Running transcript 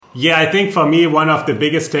Yeah, I think for me, one of the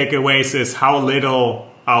biggest takeaways is how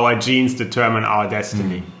little our genes determine our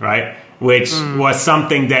destiny, right? Which was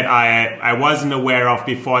something that I wasn't aware of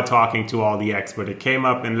before talking to all the experts. It came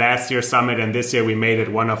up in last year's summit, and this year we made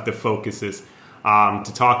it one of the focuses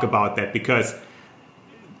to talk about that, because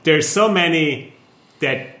there's so many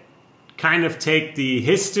that kind of take the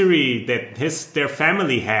history that their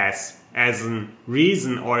family has as a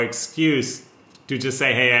reason or excuse to just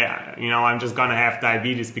say, hey, I'm just going to have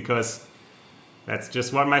diabetes because that's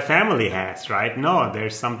just what my family has, right? No,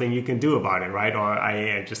 there's something you can do about it, right? Or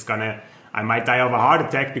I might die of a heart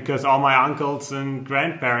attack because all my uncles and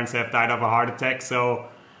grandparents have died of a heart attack. So,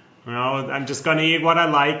 I'm just going to eat what I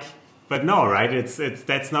like. But no, right?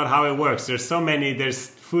 That's not how it works. There's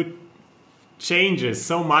food changes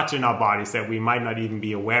so much in our bodies that we might not even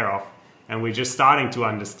be aware of. And we're just starting to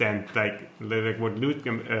understand, like what Luke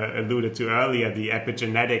alluded to earlier, the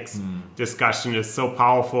epigenetics discussion is so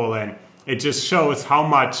powerful, and it just shows how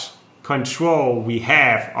much control we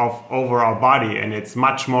have over our body, and it's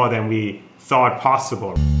much more than we thought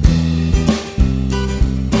possible.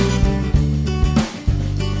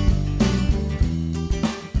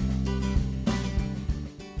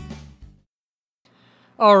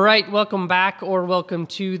 All right, welcome back, or welcome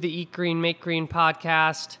to the Eat Green, Make Green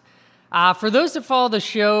podcast. For those that follow the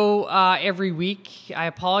show every week, I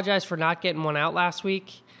apologize for not getting one out last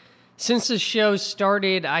week. Since the show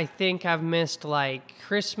started, I think I've missed like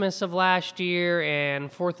Christmas of last year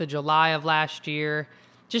and 4th of July of last year,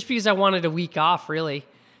 just because I wanted a week off, really,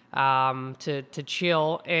 to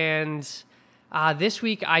chill. And this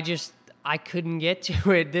week, I couldn't get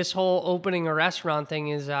to it. This whole opening a restaurant thing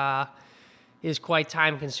is quite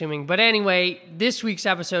time consuming. But anyway, this week's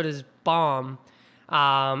episode is bomb.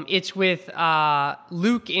 It's with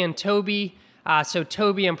Luke and Toby. So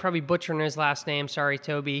Toby, I'm probably butchering his last name. Sorry,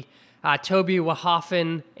 Toby. Toby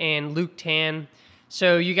Wahoffen and Luke Tan.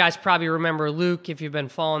 So you guys probably remember Luke if you've been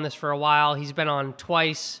following this for a while. He's been on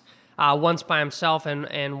twice, once by himself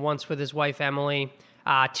and once with his wife, Emily.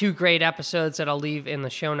 2 great episodes that I'll leave in the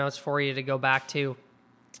show notes for you to go back to.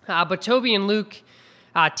 But Toby and Luke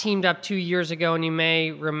teamed up 2 years ago, and you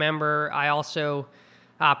may remember I also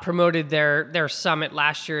promoted their summit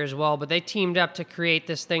last year as well, but they teamed up to create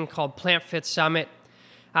this thing called Plant Fit Summit.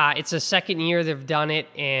 It's the second year they've done it,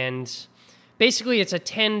 and basically it's a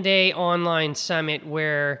 10-day online summit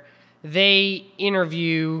where they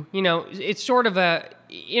interview, it's sort of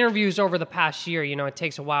interviews over the past year. It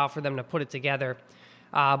takes a while for them to put it together,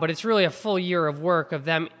 but it's really a full year of work of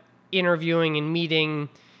them interviewing and meeting,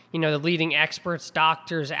 the leading experts,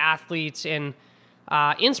 doctors, athletes, and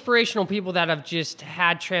inspirational people that have just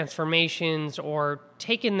had transformations or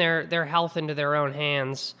taken their health into their own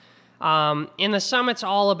hands. And the summit's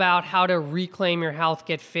all about how to reclaim your health,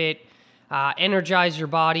 get fit, energize your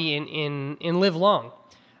body, and live long.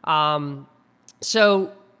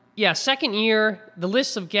 So, second year, the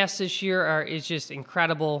list of guests this year is just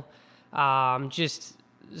incredible. Just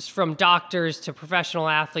from doctors to professional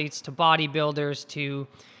athletes to bodybuilders to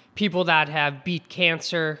people that have beat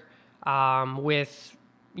cancer with,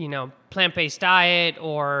 plant-based diet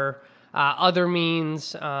or other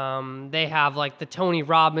means. They have like the Tony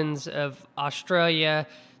Robbins of Australia.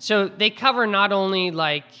 So they cover not only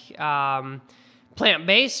like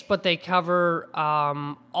plant-based, but they cover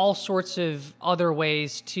all sorts of other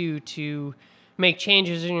ways to make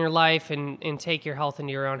changes in your life and take your health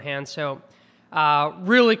into your own hands. So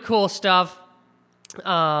really cool stuff.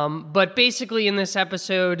 But basically in this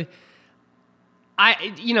episode,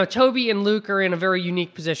 Toby and Luke are in a very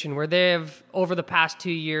unique position where they've, over the past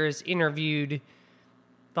 2 years, interviewed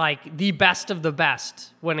like the best of the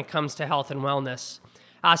best when it comes to health and wellness.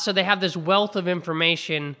 So they have this wealth of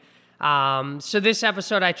information. So this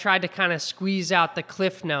episode, I tried to kind of squeeze out the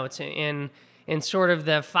cliff notes and sort of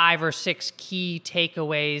the 5 or 6 key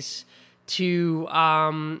takeaways to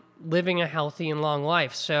living a healthy and long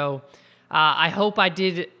life. So I hope I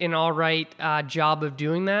did an all right job of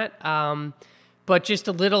doing that. But just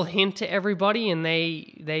a little hint to everybody, and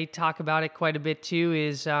they talk about it quite a bit too,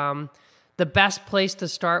 is the best place to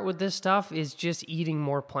start with this stuff is just eating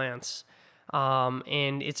more plants.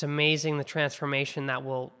 And it's amazing the transformation that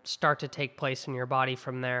will start to take place in your body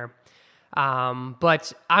from there.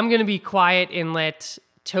 But I'm going to be quiet and let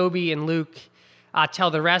Toby and Luke tell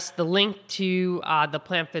the rest. The link to the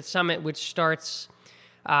Plant Fit Summit, which starts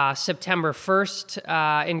September 1st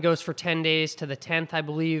and goes for 10 days to the 10th, I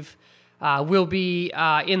believe, will be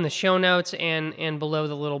in the show notes and below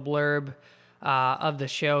the little blurb of the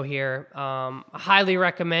show here. I highly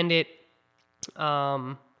recommend it.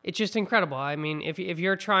 It's just incredible. I mean, if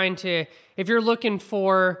you're looking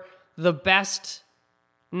for the best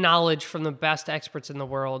knowledge from the best experts in the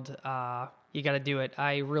world, you got to do it.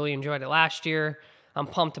 I really enjoyed it last year. I'm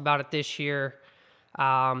pumped about it this year.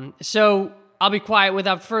 So I'll be quiet.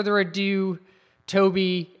 Without further ado,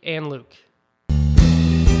 Toby and Luke.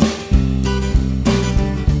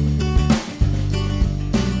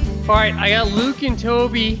 All right, I got Luke and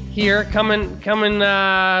Toby here coming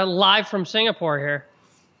live from Singapore here.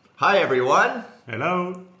 Hi, everyone.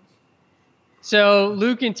 Hello. So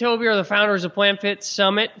Luke and Toby are the founders of PlantFit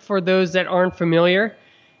Summit, for those that aren't familiar.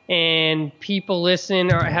 And people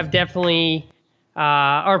listen or have definitely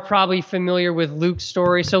are probably familiar with Luke's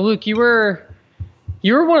story. So Luke, you were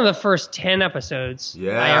one of the first 10 episodes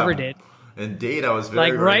I ever did. Indeed, I was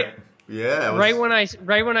very right when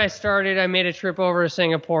I started, I made a trip over to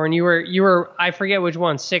Singapore, and you were I forget which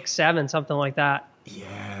one, 6, 7, something like that.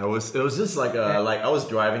 Yeah, it was just like I was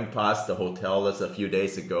driving past the hotel just a few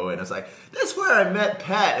days ago, and it's like, that's where I met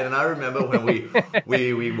Pat. And I remember when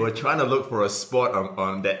we were trying to look for a spot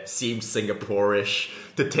on that seemed Singapore-ish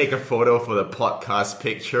to take a photo for the podcast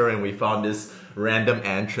picture, and we found this random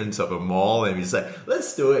entrance of a mall, and we said,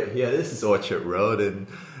 let's do it here. This is Orchard Road,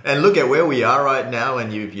 and look at where we are right now,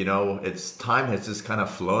 and you know, it's time has just kind of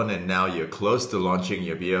flown, and now you're close to launching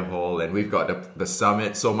your beer hall, and we've got the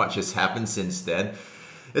summit. So much has happened since then.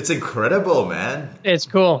 It's incredible, man. It's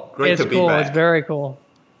cool. Great to be back. It's very cool.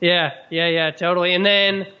 Yeah, totally. And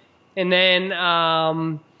then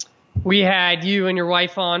we had you and your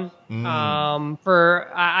wife on for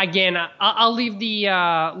again. I'll leave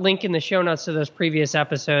the link in the show notes to those previous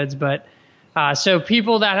episodes, but. So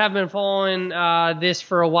people that have been following this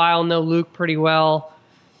for a while know Luke pretty well.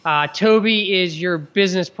 Toby is your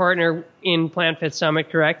business partner in PlantFit Summit,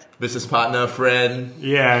 correct? Business partner, friend.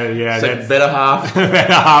 Yeah. That's better half.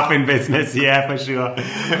 Better half in business, yeah, for sure.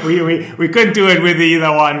 We couldn't do it with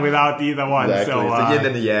without either one. Exactly. So, it's the yin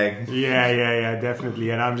and the yang. Yeah, definitely.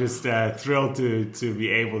 And I'm just thrilled to be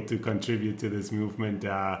able to contribute to this movement.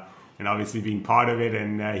 And obviously being part of it,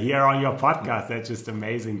 and here on your podcast, that's just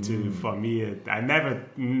amazing too. For me, I never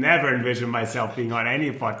envisioned myself being on any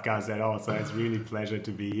podcast at all, so it's really a pleasure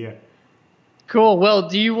to be here. Cool. Well,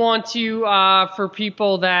 do you want to, for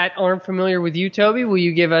people that aren't familiar with you, Toby, will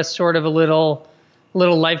you give us sort of a little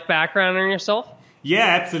life background on yourself? Yeah,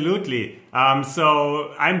 absolutely.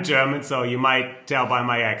 So I'm German, so you might tell by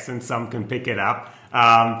my accent, some can pick it up.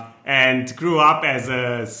 And grew up as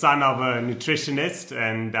a son of a nutritionist.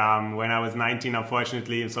 And when I was 19,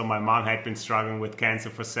 unfortunately, so my mom had been struggling with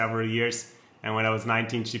cancer for several years. And when I was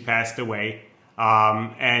 19, she passed away.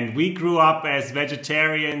 And we grew up as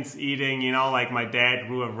vegetarians, eating, like my dad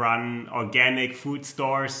grew up run organic food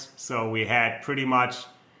stores. So we had pretty much,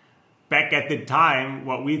 back at the time,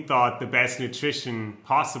 what we thought the best nutrition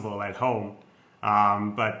possible at home.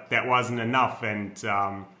 But that wasn't enough. And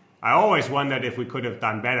I always wondered if we could have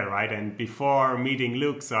done better, right? And before meeting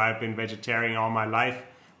Luke, so I've been vegetarian all my life,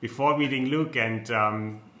 before meeting Luke and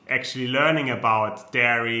actually learning about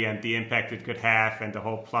dairy and the impact it could have and the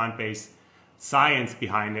whole plant-based science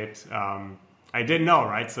behind it, I didn't know,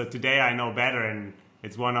 right? So today I know better, and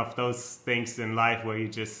it's one of those things in life where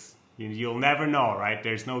you'll never know, right?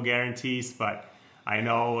 There's no guarantees, but I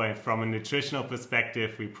know from a nutritional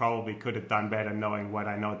perspective, we probably could have done better knowing what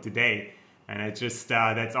I know today. And it just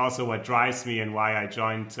that's also what drives me and why I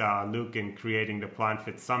joined Luke in creating the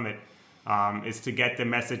PlantFit Summit, is to get the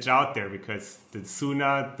message out there, because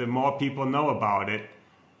the more people know about it,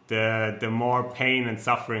 the more pain and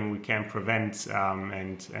suffering we can prevent,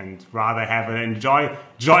 and rather have an enjoy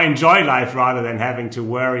life rather than having to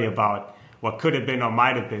worry about what could have been or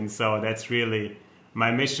might have been. So that's really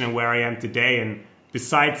my mission and where I am today. And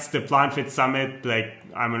besides the PlantFit Summit, like,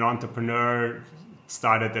 I'm an entrepreneur,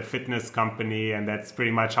 started a fitness company, and that's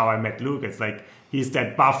pretty much how I met Luke. It's like he's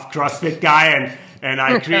that buff CrossFit guy, and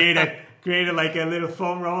I created like a little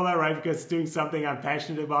foam roller, right? Because doing something I'm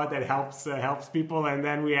passionate about that helps people, and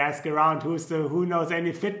then we ask around who knows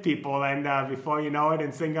any fit people, and before you know it,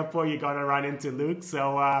 in Singapore you're gonna run into Luke.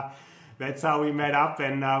 So that's how we met up,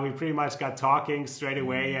 and we pretty much got talking straight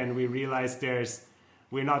away, and we realized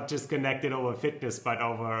we're not just connected over fitness, but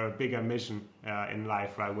over a bigger mission in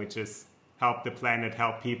life, right? Which is help the planet,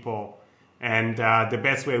 help people. And the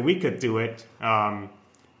best way we could do it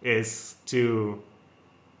is to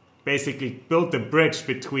basically build the bridge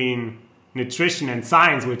between nutrition and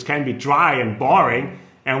science, which can be dry and boring,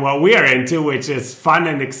 and what we're into, which is fun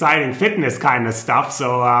and exciting fitness kind of stuff.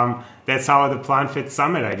 So that's how the PlantFit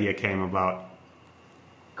Summit idea came about.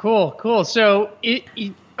 Cool. So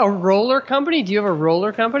a roller company? Do you have a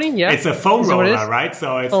roller company? Yeah. It's a foam roller, right?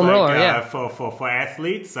 So it's foam like roller, yeah. for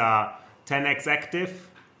athletes, 10X Active.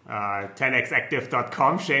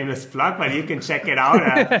 10xactive.com, shameless plug, but you can check it out.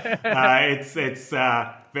 It's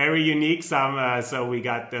very unique. So we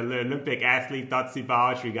got the Olympic athlete Dotsie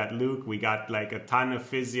Bausch, we got Luke, we got like a ton of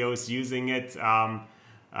physios using it.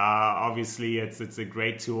 Obviously, it's a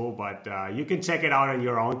great tool, but you can check it out on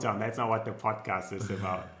your own time. That's not what the podcast is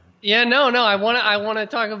about. Yeah, no. I want to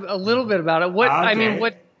talk a little bit about it.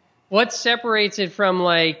 What separates it from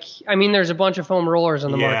there's a bunch of foam rollers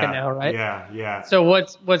on the market now, right? Yeah. So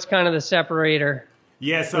what's kind of the separator?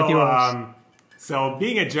 Yeah, so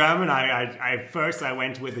being a German, I first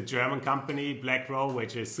went with a German company, Black Roll,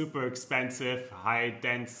 which is super expensive, high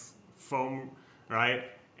dense foam, right?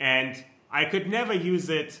 And I could never use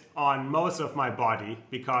it on most of my body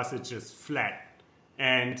because it's just flat.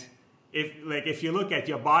 And if you look at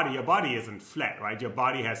your body isn't flat, right? Your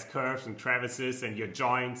body has curves and crevices and your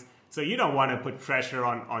joints. So you don't want to put pressure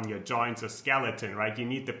on your joints or skeleton, right? You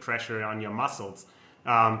need the pressure on your muscles.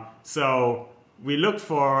 So we looked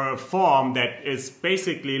for a form that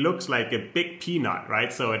basically looks like a big peanut,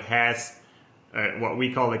 right? So it has what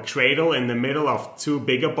we call a cradle in the middle of two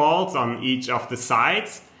bigger balls on each of the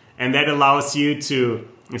sides. And that allows you to,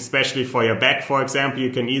 especially for your back, for example,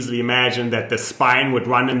 you can easily imagine that the spine would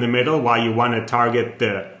run in the middle while you want to target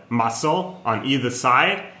the muscle on either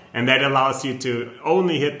side. And that allows you to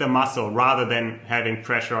only hit the muscle rather than having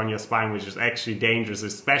pressure on your spine, which is actually dangerous,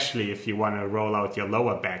 especially if you want to roll out your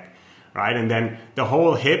lower back, right? And then the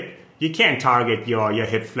whole hip, you can't target your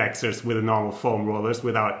hip flexors with a normal foam rollers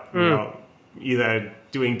without either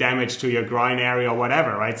doing damage to your groin area or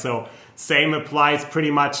whatever, right? So same applies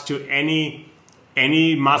pretty much to any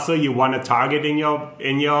muscle you want to target in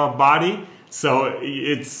your body. So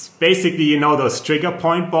it's basically, those trigger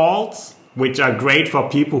point balls, which are great for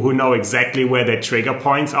people who know exactly where their trigger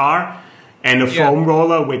points are, and a foam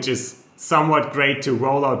roller, which is somewhat great to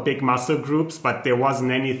roll out big muscle groups, but there wasn't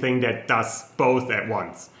anything that does both at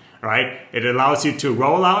once, right? It allows you to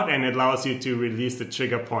roll out and it allows you to release the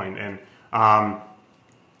trigger point. And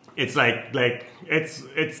it's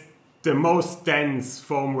it's the most dense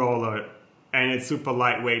foam roller, and it's super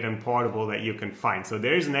lightweight and portable that you can find. So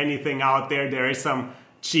there isn't anything out there. There is some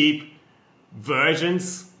cheap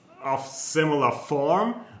versions of similar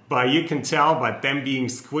form, but you can tell by them being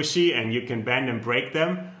squishy and you can bend and break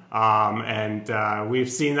them.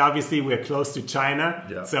 We've seen, obviously we're close to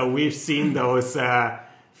China, so we've seen those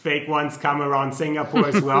fake ones come around Singapore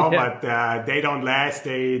as well, but they don't last.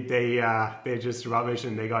 They're just rubbish,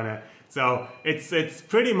 and they're gonna. So it's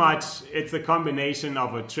pretty much a combination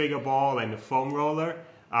of a trigger ball and a foam roller,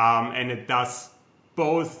 and it does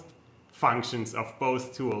both functions of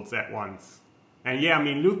both tools at once. And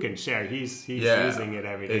Luke can share. He's using it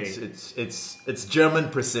every day. It's German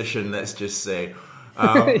precision, let's just say.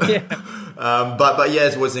 But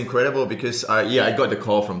it was incredible because I got the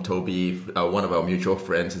call from Toby, one of our mutual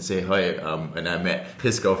friends, and say hi. And I met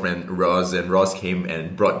his girlfriend Roz, and Roz came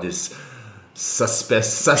and brought this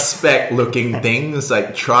suspect looking thing. It's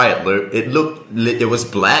like, try it, Luke. It was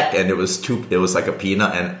black and it was like a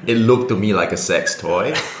peanut, and it looked to me like a sex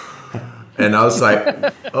toy. And I was like,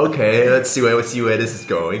 okay, let's see where this is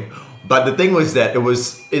going. But the thing was that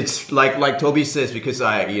it's like Toby says, because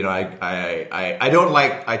I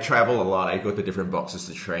travel a lot. I go to different boxes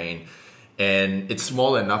to train, and it's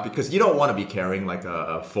small enough because you don't want to be carrying like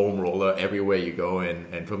a foam roller everywhere you go.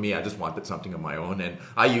 And for me, I just wanted something of my own, and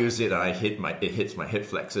I use it, and it hits my hip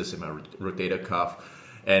flexors and my rotator cuff.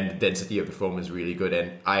 And the density of the foam is really good.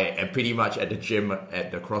 And I am pretty much at the gym,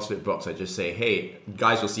 at the CrossFit box, I just say, hey,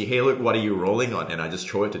 guys will see, hey, look, what are you rolling on? And I just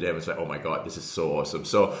show it to them. It's like, oh my God, this is so awesome.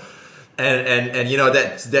 So, and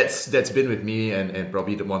that's been with me and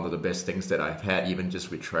probably one of the best things that I've had, even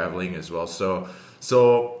just with traveling as well. So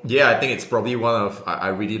I think it's probably I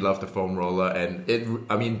really love the foam roller. And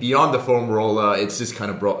beyond the foam roller, it's just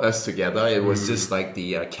kind of brought us together. It was just like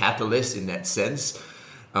the catalyst in that sense.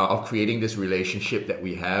 Of creating this relationship that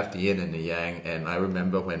we have, the yin and the yang. And I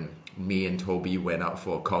remember when me and Toby went out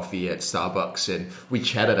for coffee at Starbucks, and we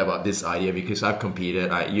chatted about this idea because I've competed.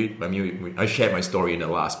 I shared my story in the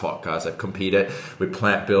last podcast. I've competed with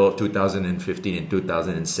Plant Build 2015 and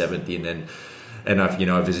 2017, and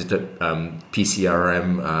I visited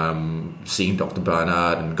PCRM, seeing Dr.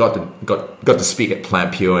 Barnard, and got to speak at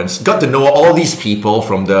Plant Pure, and got to know all these people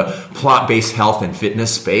from the plant-based health and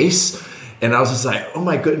fitness space. And I was just like, oh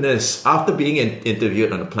my goodness, after being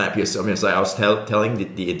interviewed on the Plant Pure Summit, it's like I was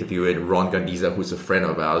telling the interviewer, Ron Gandiza, who's a friend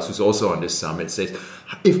of ours, who's also on this summit, says,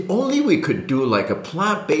 if only we could do like a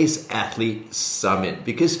plant-based athlete summit,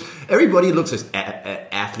 because everybody looks at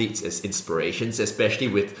athletes as inspirations, especially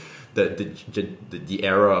with the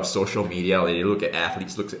era of social media. Like, you look at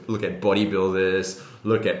athletes, look at bodybuilders,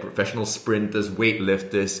 look at professional sprinters,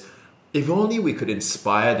 weightlifters. If only we could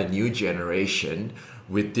inspire the new generation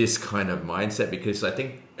with this kind of mindset, because I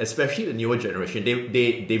think especially the newer generation,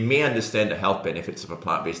 they may understand the health benefits of a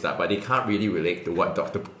plant-based diet, but they can't really relate to what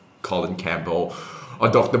Dr. Colin Campbell or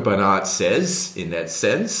Dr. Bernard says in that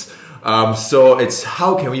sense. So it's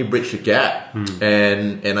how can we bridge the gap?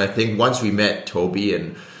 And I think once we met Toby,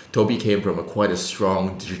 and Toby came from quite a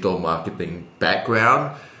strong digital marketing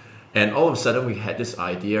background, and all of a sudden we had this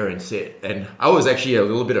idea and I was actually a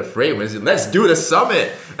little bit afraid when I said, let's do the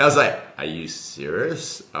summit. I was like, are you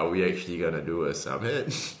serious? Are we actually going to do a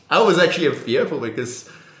summit? I was actually fearful because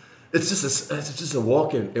it's just a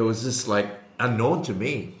walk in. It was just like unknown to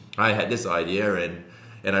me. I had this idea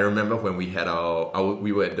and I remember when we had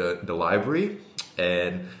we were at the library,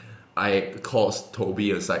 and I called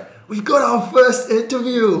Toby and was like, we've got our first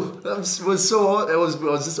interview. It was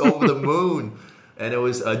just over the moon. And it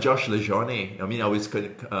was Josh LeJourne. I mean, I was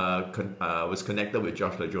connected with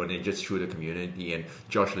Josh LeJourne just through the community, and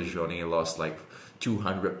Josh LeJourne lost like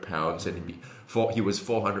 200 pounds, and he was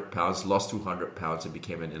 400 pounds, lost 200 pounds, and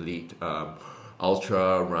became an elite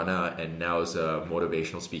ultra runner, and now is a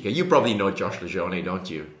motivational speaker. You probably know Josh LeJourne, don't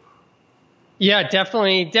you? Yeah,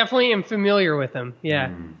 definitely am familiar with him.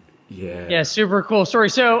 Yeah. Yeah, super cool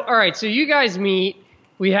story. So, all right, so you guys meet.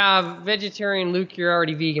 We have vegetarian Luke. You're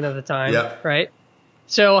already vegan at the time, right?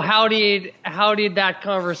 So how did that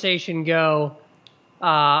conversation go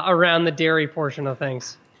around the dairy portion of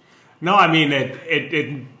things? No, I mean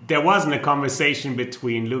there wasn't a conversation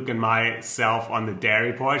between Luke and myself on the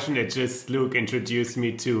dairy portion. It just Luke introduced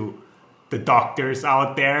me to the doctors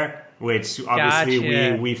out there, which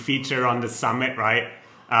obviously we feature on the summit, right?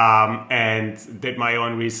 And did my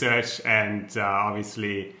own research, and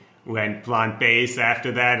obviously went plant-based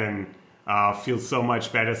after that, and feel so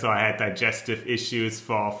much better. So I had digestive issues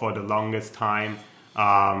for the longest time,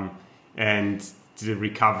 and the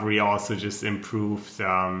recovery also just improved.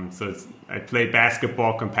 I played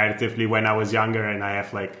basketball competitively when I was younger, and I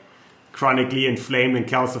have like chronically inflamed and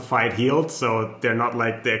calcified heels. So they're not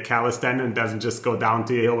like the Achilles tendon doesn't just go down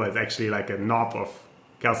to the heel, but it's actually like a knob of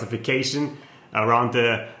calcification around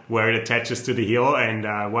where it attaches to the heel, and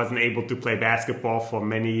I wasn't able to play basketball for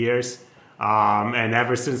many years. And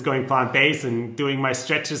ever since going plant-based and doing my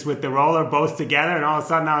stretches with the roller both together, and all of a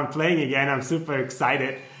sudden now I'm playing again, I'm super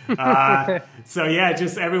excited. So yeah,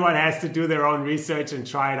 just everyone has to do their own research and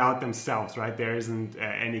try it out themselves, right? There isn't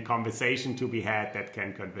any conversation to be had that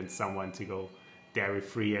can convince someone to go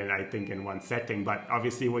dairy-free, and I think in one setting. But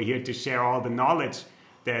obviously we're here to share all the knowledge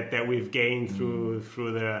that we've gained through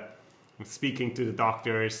the speaking to the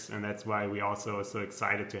doctors, and that's why we also are so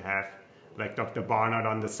excited to have like Dr. Barnard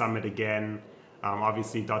on the summit again.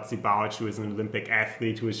 Obviously Dotsie Bausch, who is an Olympic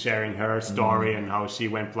athlete, who is sharing her story and how she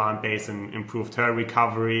went plant-based and improved her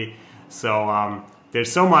recovery. So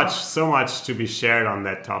there's so much to be shared on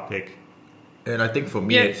that topic. And I think for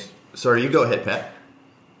me, sorry, you go ahead, Pat.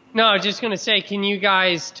 No, I was just going to say, can you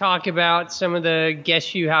guys talk about some of the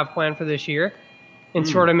guests you have planned for this year, and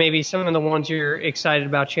sort of maybe some of the ones you're excited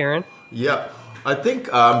about sharing? Yeah, I think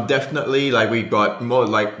definitely like we got more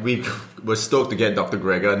like we're stoked to get Dr.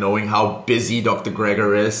 Greger, knowing how busy Dr.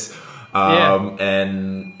 Greger is,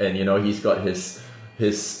 and you know he's got his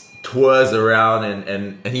tours around,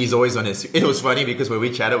 and he's always on his. It was funny because when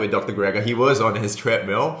we chatted with Dr. Greger, he was on his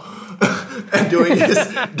treadmill and doing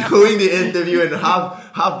the interview, and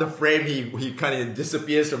half the frame he kind of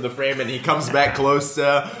disappears from the frame and he comes back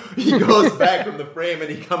closer. He goes back from the frame and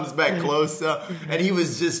he comes back closer, and he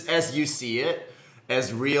was just as you see it.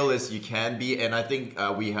 As real as you can be, and I think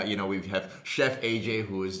we have Chef AJ,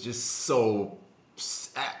 who is just so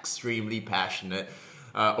extremely passionate.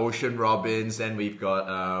 Ocean Robbins, and we've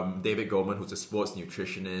got David Goldman, who's a sports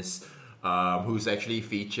nutritionist, who's actually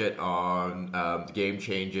featured on Game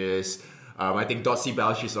Changers. I think Dotsie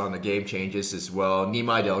Bausch is on the Game Changers as well.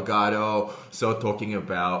 Nimai Delgado, so talking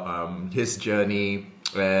about his journey.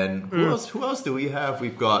 And who else do we have?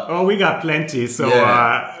 We've got... we got plenty. So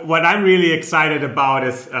what I'm really excited about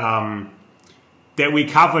is that we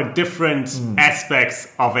cover different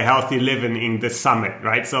aspects of a healthy living in the summit,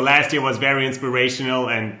 right? So last year was very inspirational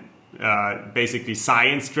and basically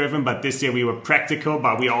science-driven, but this year we were practical,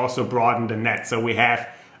 but we also broadened the net. So we have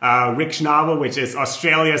Rick Schnabel, which is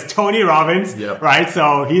Australia's Tony Robbins, right?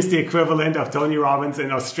 So he's the equivalent of Tony Robbins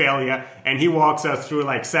in Australia, and he walks us through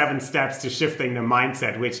like 7 steps to shifting the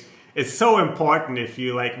mindset, which is so important if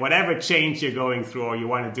you like whatever change you're going through or you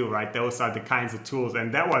want to do, right? Those are the kinds of tools,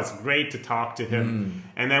 and that was great to talk to him.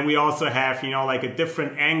 And then we also have, like a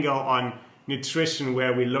different angle on nutrition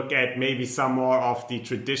where we look at maybe some more of the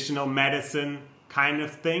traditional medicine kind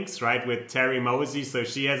of things, right? With Terry Mosey. So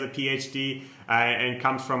she has a PhD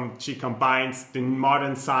and she combines the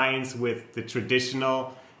modern science with the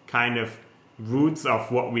traditional kind of roots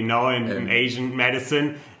of what we know in Asian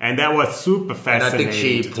medicine, and that was super fascinating. And I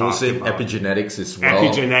think she pulls in epigenetics as well.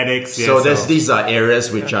 Epigenetics, yeah. So these are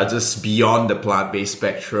areas which are just beyond the plant-based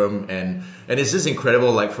spectrum, and it's just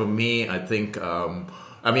incredible. Like for me, I think,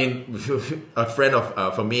 I mean, a friend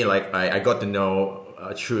of for me, like I got to know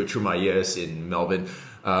through my years in Melbourne.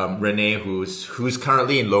 Renee, who's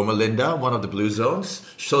currently in Loma Linda, one of the Blue Zones.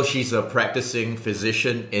 So she's a practicing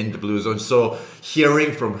physician in the Blue Zone. So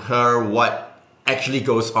hearing from her what actually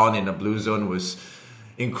goes on in the Blue Zone was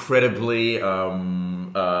incredibly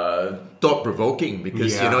thought-provoking,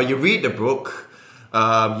 because you read the book,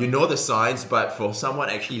 you know the science, but for someone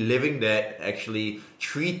actually living there, actually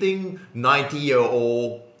treating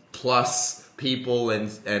 90-year-old plus people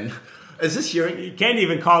and is this hearing? You can't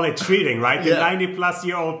even call it treating, right? The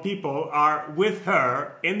 90-plus-year-old people are with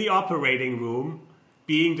her in the operating room,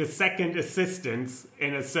 being the second assistants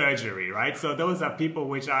in a surgery, right? So those are people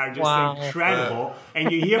which are just incredible.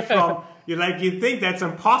 And you hear from, you think that's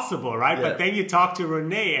impossible, right? Yeah. But then you talk to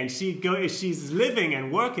Renee, and she's living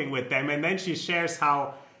and working with them, and then she shares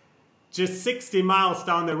how just 60 miles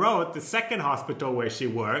down the road, the second hospital where she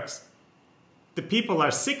works, the people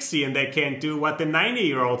are 60 and they can't do what the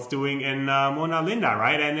 90-year-old's doing in Loma Linda,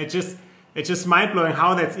 right? And it's just mind-blowing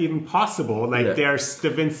how that's even possible. Like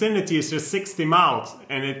the vicinity is just 60 miles,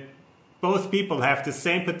 and both people have the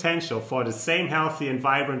same potential for the same healthy and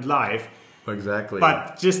vibrant life. Exactly.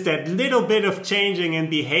 But just that little bit of changing in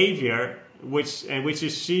behavior, which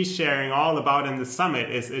is she sharing all about in the summit,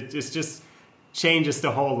 it's just changes the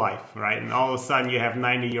whole life, right? And all of a sudden you have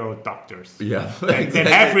 90-year-old doctors that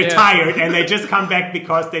have retired, and they just come back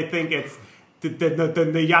because they think it's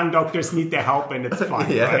the young doctors need their help, and it's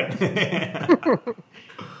fine, right?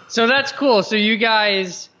 So that's cool. So you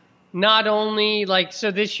guys not only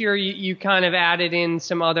so this year you kind of added in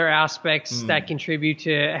some other aspects that contribute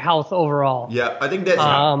to health overall. Yeah, I think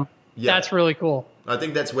that's that's really cool. I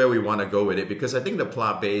think that's where we want to go with it, because I think the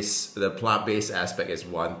plant-based aspect is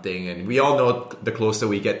one thing, and we all know the closer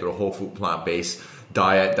we get to a whole food plant-based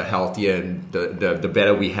diet, the healthier and the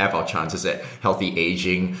better we have our chances at healthy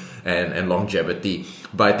aging and longevity.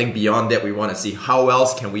 But I think beyond that, we want to see how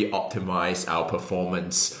else can we optimize our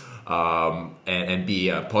performance and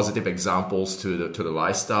be positive examples to the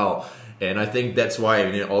lifestyle. And I think that's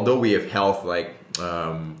why, although we have health,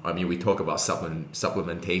 we talk about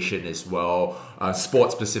supplementation as well,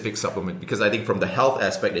 sport-specific supplement, because I think from the health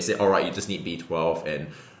aspect, they say, all right, you just need B12 and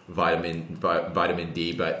vitamin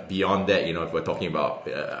D, but beyond that, if we're talking about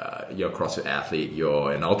you're a CrossFit athlete,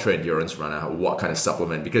 you're an ultra endurance runner, what kind of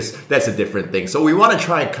supplement, because that's a different thing. So we want to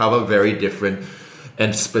try and cover very different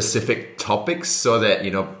and specific topics, so that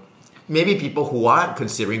maybe people who aren't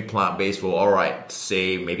considering plant-based will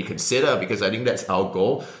maybe consider, because I think that's our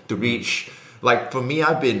goal, to reach. Like for me,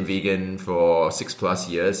 I've been vegan for 6+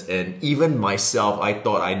 years, and even myself, I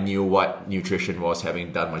thought I knew what nutrition was,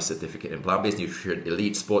 having done my certificate in plant-based nutrition,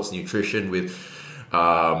 elite sports nutrition with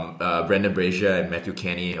Brendan Brazier and Matthew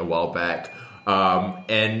Kenny a while back.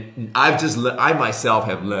 And I myself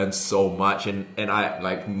have learned so much, and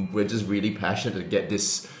we're just really passionate to get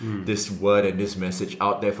this word and this message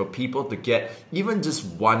out there for people to get even just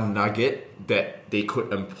one nugget that they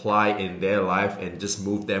could apply in their life and just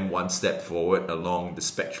move them one step forward along the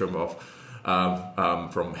spectrum of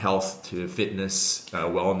from health to fitness,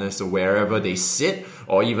 wellness, or wherever they sit,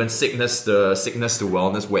 or even sickness to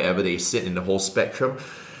wellness, wherever they sit in the whole spectrum.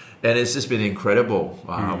 And it's just been incredible.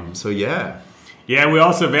 Yeah, we're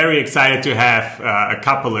also very excited to have a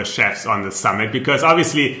couple of chefs on the summit, because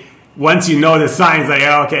obviously once you know the science,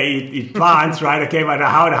 eat plants, right? Okay, but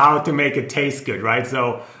how to make it taste good, right?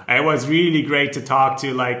 So it was really great to talk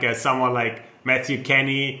to someone like Matthew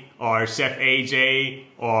Kenny or Chef AJ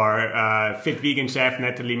or Fit Vegan Chef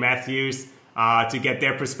Natalie Matthews to get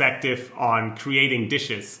their perspective on creating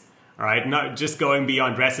dishes, right? Not just going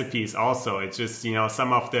beyond recipes also. It's just,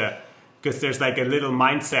 some of because there's a little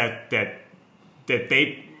mindset that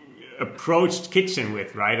they approached kitchen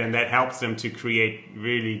with, right? And that helps them to create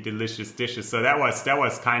really delicious dishes. So that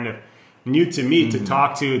was kind of new to me, to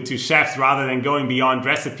talk to chefs rather than going beyond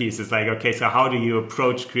recipes. It's okay, so how do you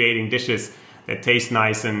approach creating dishes that taste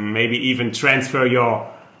nice, and maybe even transfer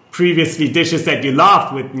your previously dishes that you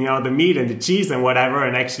loved with, the meat and the cheese and whatever,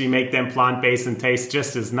 and actually make them plant-based and taste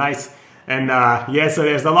just as nice And so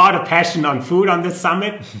there's a lot of passion on food on this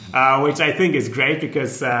summit, which I think is great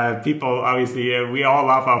because people, obviously, we all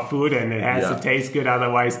love our food and it has to taste good.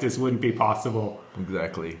 Otherwise, this wouldn't be possible.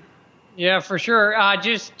 Exactly. Yeah, for sure.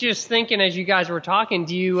 Just thinking as you guys were talking,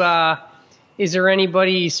 is there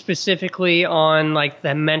anybody specifically on like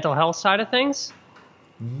the mental health side of things?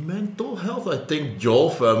 Mental health, I think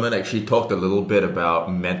Joel Furman actually talked a little bit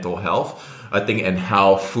about mental health, I think, and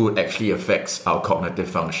how food actually affects our cognitive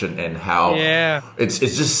function and how it's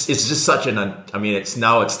just such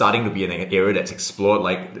it's starting to be an area that's explored,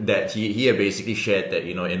 like that he had basically shared that,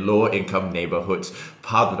 in lower income neighborhoods,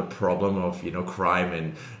 part of the problem of,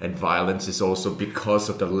 crime and violence is also because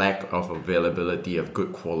of the lack of availability of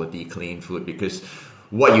good quality, clean food, because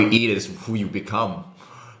what you eat is who you become.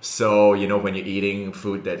 So, when you're eating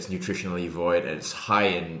food that's nutritionally void and it's high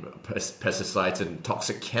in pesticides and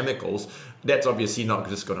toxic chemicals, that's obviously not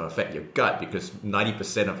just going to affect your gut, because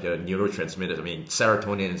 90% of your neurotransmitters,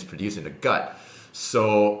 serotonin is produced in the gut.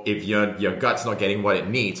 So if your gut's not getting what it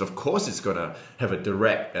needs, of course it's going to have a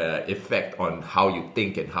direct effect on how you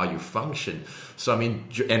think and how you function. So,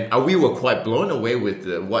 and we were quite blown away with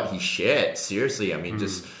what he shared. Seriously,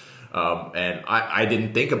 just... and I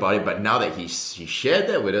didn't think about it, but now that he shared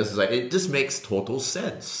that with us, it's like, it just makes total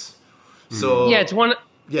sense. So yeah, it's one.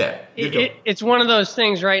 Yeah, it's one of those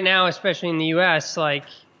things right now, especially in the U.S. Like,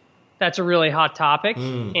 that's a really hot topic,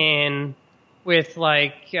 and with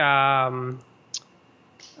like Anthony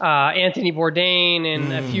Bourdain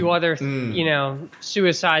and a few other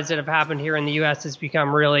suicides that have happened here in the U.S., it's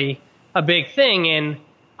become really a big thing. And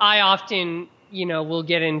I often will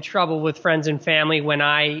get in trouble with friends and family when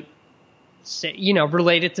I say,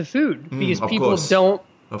 relate it to food, because people don't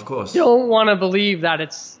want to believe that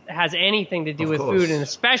it has anything to do with food, and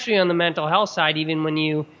especially on the mental health side, even when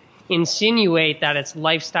you insinuate that it's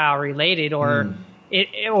lifestyle related or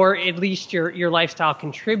at least your lifestyle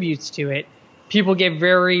contributes to it, people get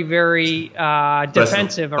very, very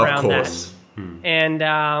defensive around that.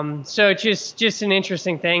 And so it's just an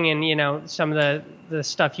interesting thing, and some of the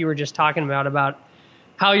stuff you were just talking about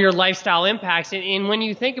how your lifestyle impacts it. And when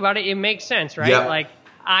you think about it, it makes sense, right? Yeah. Like,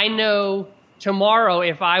 I know tomorrow,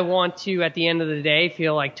 if I want to, at the end of the day,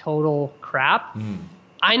 feel like total crap,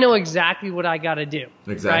 I know exactly what I got to do.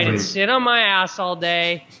 Exactly. Right? It's sit on my ass all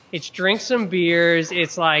day. It's drink some beers.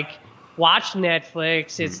 It's like watch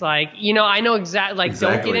Netflix. It's like, I know exactly,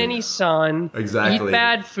 don't get any sun. Exactly. Eat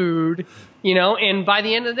bad food. And by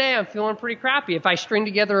the end of the day, I'm feeling pretty crappy. If I string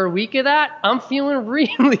together a week of that, I'm feeling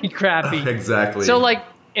really crappy. Exactly. So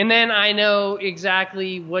and then I know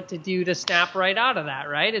exactly what to do to snap right out of that,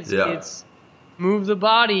 right? It's move the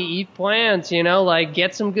body, eat plants,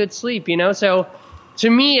 get some good sleep, So to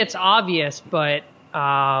me, it's obvious, but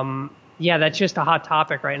that's just a hot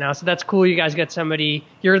topic right now. So that's cool. You guys got somebody,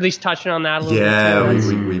 you're at least touching on that a little bit.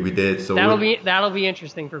 Yeah, we did. So that'll be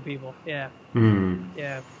interesting for people. Yeah.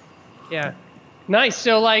 Yeah. Nice.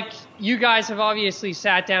 So you guys have obviously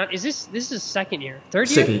sat down. This is second year? Third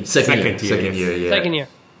year? Second year, yeah. Second year.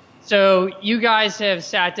 So you guys have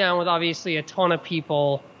sat down with obviously a ton of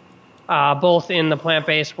people, both in the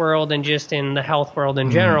plant-based world and just in the health world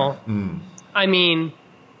in general.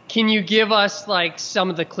 Can you give us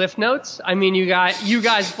some of the cliff notes? You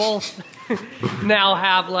guys both now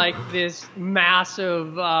have this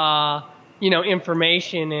massive,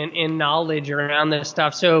 information and knowledge around this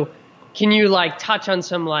stuff. So can you touch on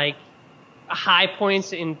some high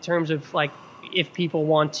points in terms of if people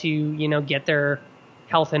want to get their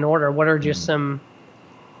health in order? What are just some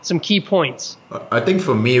key points? I think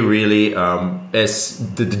for me, really,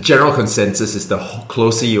 as the general consensus is the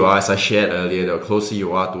closer you are, as I shared earlier, the closer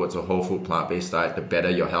you are towards a whole food plant-based diet, the better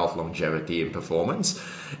your health, longevity, and performance.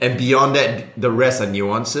 And beyond that, the rest are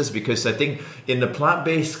nuances, because I think in the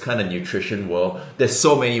plant-based kind of nutrition world, there's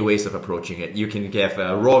so many ways of approaching it. You can have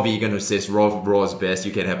a raw vegan who says raw is best.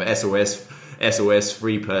 You can have an SOS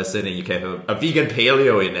free person, and you can have a vegan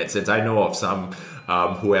paleo in that sense. I know of some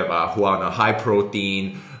who are on a high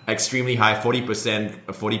protein, extremely high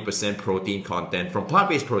 40% protein content from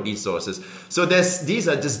plant-based protein sources. So these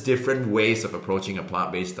are just different ways of approaching a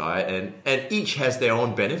plant-based diet, and each has their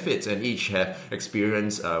own benefits, and each have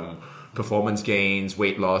experienced performance gains,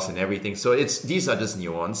 weight loss, and everything. So these are just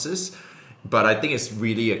nuances. But I think it's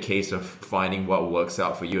really a case of finding what works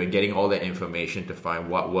out for you and getting all that information to find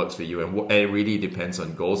what works for you. And it really depends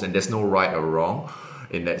on goals, and there's no right or wrong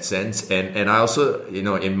in that sense. And I also,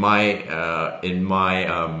 in my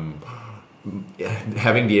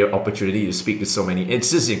having the opportunity to speak to so many, it's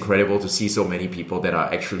just incredible to see so many people that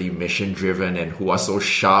are actually mission driven and who are so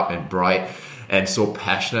sharp and bright and so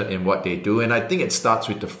passionate in what they do. And I think it starts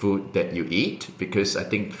with the food that you eat, because I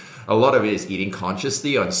think a lot of it is eating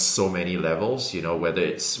consciously on so many levels, you know, whether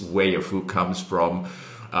it's where your food comes from,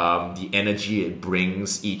 the energy it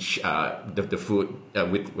brings, the food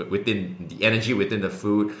within the energy within the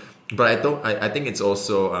food. But I think it's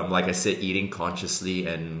also, like I said, eating consciously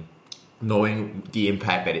and knowing the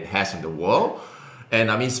impact that it has on the world. And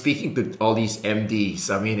I mean, speaking to all these MDs,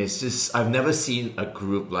 I mean, it's just, I've never seen a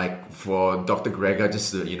group like for Dr. Greger,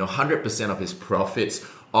 just, 100% of his profits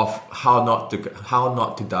of how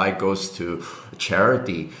not to die goes to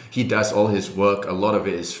charity. He does all his work. A lot of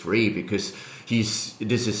it is free because this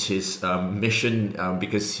is his mission,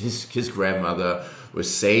 because his grandmother was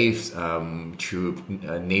saved through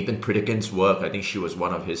Nathan Pritikin's work. I think she was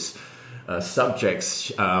one of his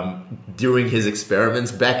subjects during his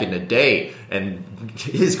experiments back in the day, and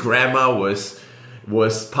his grandma was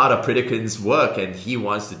part of Pritikin's work, and he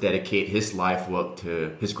wants to dedicate his life work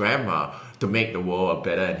to his grandma to make the world a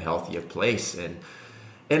better and healthier place. And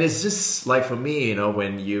it's just like, for me,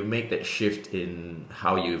 when you make that shift in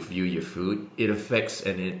how you view your food, it affects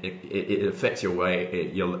it affects your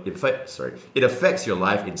way. It affects your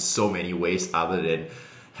life in so many ways other than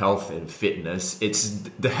health and fitness. It's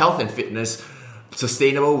the health and fitness.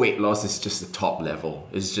 Sustainable weight loss is just the top level.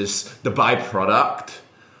 It's just the byproduct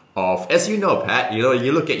of, as you know, Pat,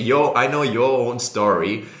 you look at I know your own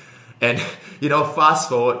story, and fast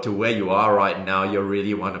forward to where you are right now, you're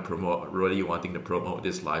really wanting to promote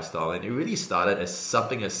this lifestyle, and it really started as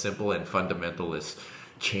something as simple and fundamental as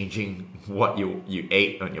changing what you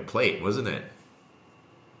ate on your plate, wasn't it?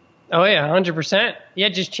 Oh yeah, 100%. Yeah,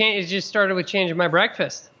 it just started with changing my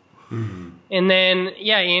breakfast. Mm-hmm. And then,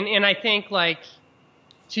 and I think, like,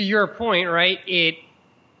 to your point, right,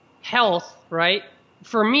 health, right,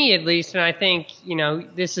 for me at least, and I think,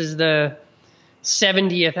 this is the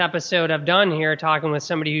 70th episode I've done here talking with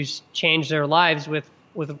somebody who's changed their lives with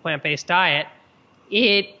a plant-based diet.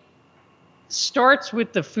 It starts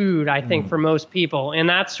with the food, I think, for most people, and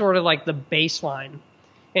that's sort of like the baseline.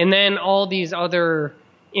 And then all these other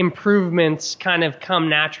improvements kind of come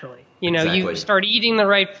naturally. Exactly. You start eating the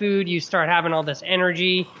right food, you start having all this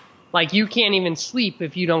energy. Like, you can't even sleep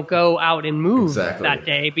if you don't go out and move that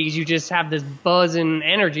day, because you just have this buzz and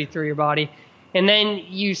energy through your body. And then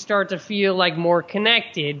you start to feel like more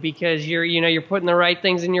connected because you're putting the right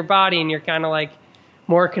things in your body, and you're kind of like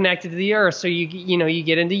more connected to the earth. So you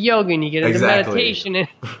get into yoga and you get into meditation, and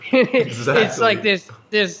it's like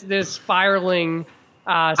this spiraling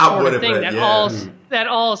sort of thing that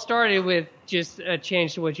all started with just a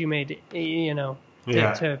change to what you made,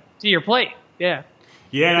 to your plate. Yeah.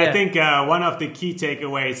 Yeah, and I think one of the key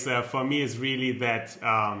takeaways for me is really that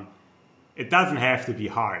it doesn't have to be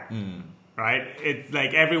hard, right? It's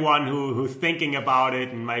like everyone who's thinking about it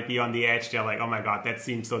and might be on the edge, they're like, oh my God, that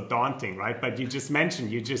seems so daunting, right? But you just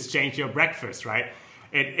mentioned, you just changed your breakfast, right?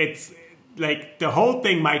 It's like the whole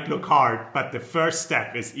thing might look hard, but the first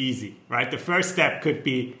step is easy, right? The first step could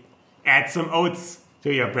be add some oats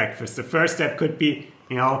to your breakfast. The first step could be,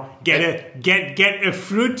 get a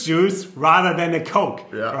fruit juice rather than a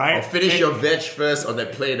Coke, right? Or finish your veg first on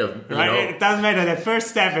that plate of, Right? It doesn't matter. The first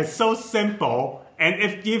step is so simple, and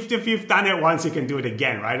if you've done it once, you can do it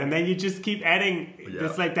again, right? And then you just keep adding.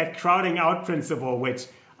 It's like that crowding out principle, which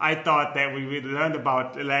I thought that we learned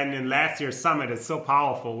about in last year's summit. Is so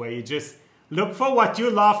powerful, where you just look for what you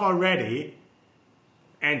love already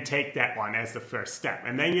and take that one as the first step.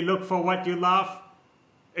 And then you look for what you love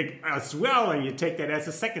as well, and you take that as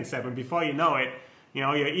a second step. And before you know it,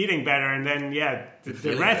 you're eating better, and then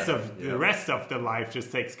the rest of the life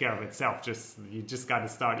just takes care of itself. You just got to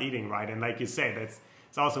start eating right. And like you say,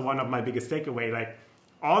 it's also one of my biggest takeaway. Like,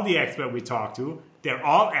 all the experts we talk to, they're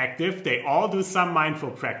all active. They all do some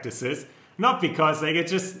mindful practices. Not because it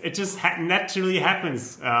just naturally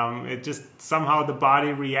happens. It just somehow the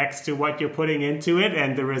body reacts to what you're putting into it,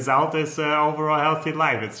 and the result is overall healthy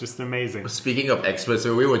life. It's just amazing. Speaking of experts,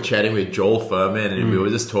 so we were chatting with Joel Furman, and we were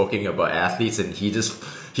just talking about athletes, and he just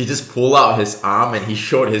pulled out his arm and he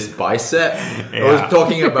showed his bicep. I was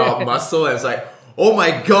talking about muscle, and it's like, oh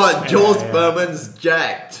my God, Joel Furman's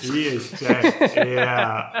jacked. He is jacked.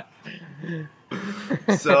 Yeah.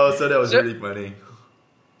 So that was really funny.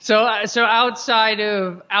 So so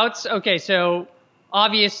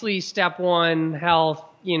obviously step one, health,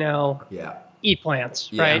 eat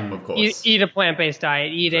plants, right? Of course. Eat a plant-based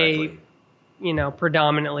diet, eat a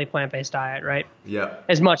predominantly plant-based diet, right? Yeah.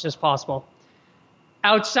 As much as possible.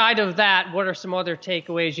 Outside of that, what are some other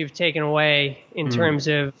takeaways you've taken away in terms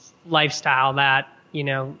of lifestyle that,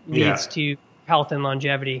 leads to health and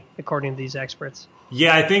longevity, according to these experts?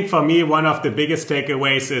 Yeah, I think for me, one of the biggest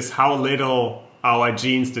takeaways is how little our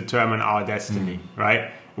genes determine our destiny,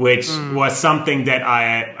 right? Which was something that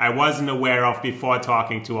I wasn't aware of before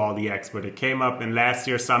talking to all the experts. It came up in last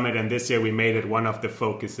year's summit, and this year we made it one of the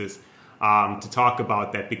focuses to talk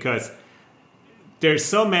about that, because there's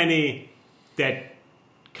so many that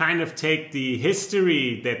kind of take the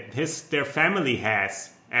history that their family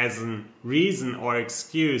has as a reason or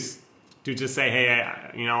excuse to just say, hey,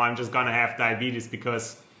 I'm just going to have diabetes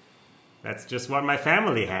because that's just what my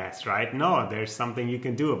family has, right? No, there's something you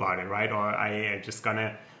can do about it, right? Or I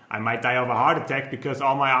might die of a heart attack because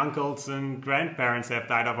all my uncles and grandparents have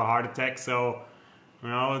died of a heart attack. So,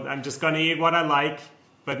 I'm just going to eat what I like.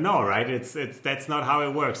 But no, right? That's not how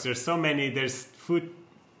it works. There's food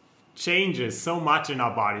changes so much in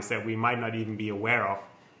our bodies that we might not even be aware of.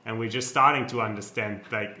 And we're just starting to understand,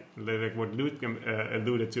 like what Luke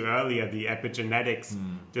alluded to earlier, the epigenetics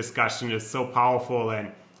discussion is so powerful,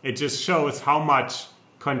 and it just shows how much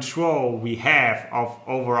control we have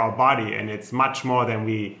over our body, and it's much more than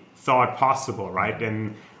we thought possible, right?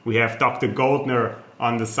 And we have Dr. Goldner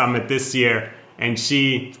on the summit this year, and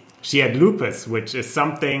she had lupus, which is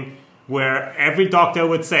something where every doctor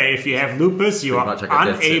would say, if you have lupus, you are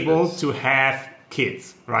unable to have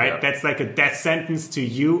kids, right? Yep. That's like a death sentence to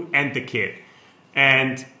you and the kid.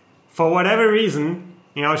 And for whatever reason,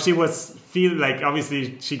 she was feeling like,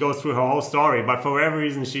 obviously she goes through her whole story, but for whatever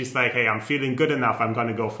reason, she's like, hey, I'm feeling good enough, I'm going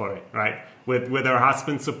to go for it, right? With her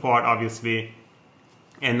husband's support, obviously.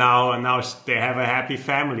 And now they have a happy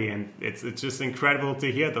family, and it's just incredible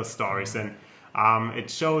to hear those stories. And it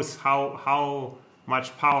shows how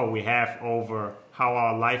much power we have over how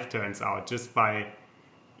our life turns out just by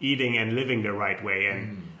eating and living the right way.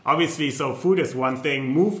 And obviously, so food is one thing.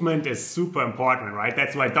 Movement is super important, right?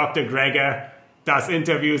 That's why Dr. Greger does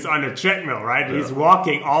interviews on a treadmill, right? Yeah. He's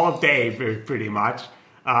walking all day pretty much.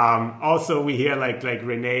 Also, we hear like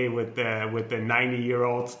Renee with the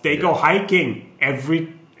 90-year-olds. They go hiking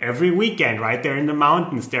every weekend, right? They're in the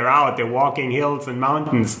mountains. They're out. They're walking hills and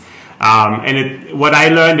mountains. What I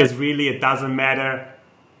learned is really it doesn't matter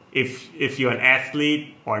if you're an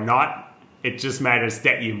athlete or not. It just matters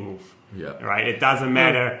that you move, right? It doesn't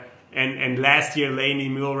matter. And last year, Lainey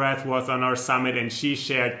Mulrath was on our summit, and she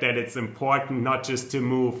shared that it's important not just to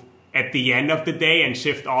move at the end of the day and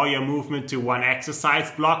shift all your movement to one exercise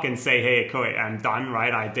block and say, hey, okay, I'm done,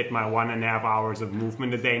 right? I did my 1.5 hours of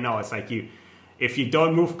movement a day. No, it's like if you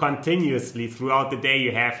don't move continuously throughout the day,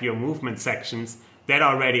 you have your movement sections. That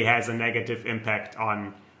already has a negative impact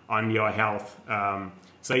on your health.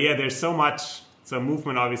 There's so much. So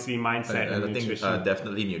movement, obviously, mindset, and nutrition. I think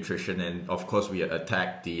definitely nutrition, and of course we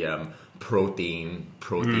attacked the protein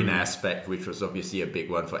aspect, which was obviously a big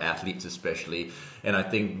one for athletes especially. And I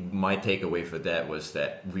think my takeaway for that was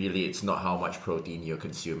that really it's not how much protein you're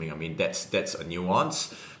consuming. I mean, that's a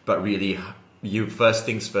nuance, but really first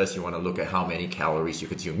things first, you want to look at how many calories you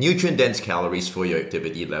consume. Nutrient-dense calories for your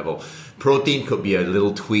activity level. Protein could be a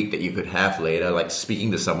little tweak that you could have later, like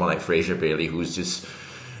speaking to someone like Fraser Bailey, who's just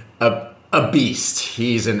a beast.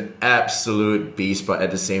 He's an absolute beast, but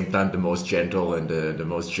at the same time, the most gentle and the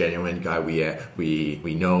most genuine guy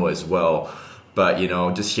we know as well. But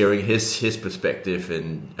just hearing his perspective,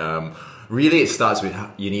 and really it starts with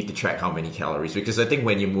you need to track how many calories, because I think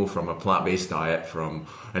when you move from a plant-based diet, from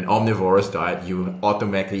an omnivorous diet, you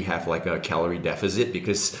automatically have like a calorie deficit,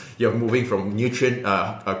 because you're moving from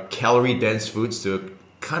calorie-dense foods to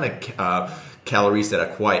kind of calories that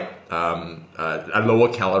are quite a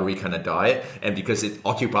lower calorie kind of diet, and because it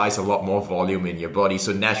occupies a lot more volume in your body,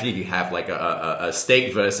 so naturally you have like a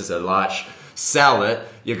steak versus a large salad,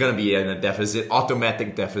 you're going to be in a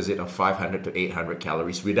automatic deficit of 500 to 800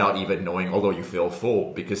 calories without even knowing, although you feel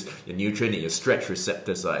full because your nutrient and your stretch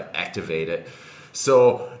receptors are activated.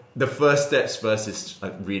 So the first steps first is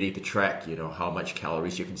really to track how much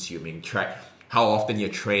calories you're consuming, track how often you're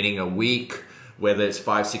training a week, whether it's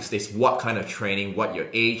 5-6 days, what kind of training, what your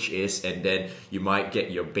age is, and then you might get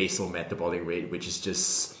your basal metabolic rate, which is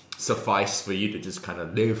just suffice for you to just kind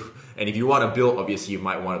of live. And if you want to build, obviously you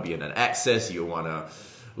might want to be in an excess, you want to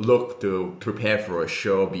look to prepare for a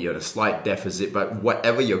show, be on a slight deficit, but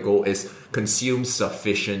whatever your goal is, consume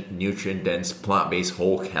sufficient nutrient-dense plant-based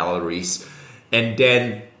whole calories, and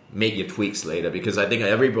then make your tweaks later, because I think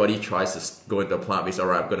everybody tries to go into a plant-based, all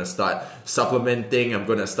right, I'm going to start supplementing, I'm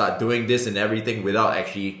going to start doing this and everything without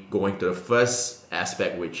actually going to the first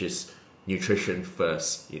aspect, which is nutrition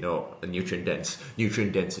first, nutrient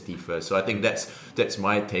density first. So I think that's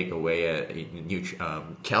my takeaway,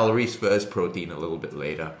 calories first, protein a little bit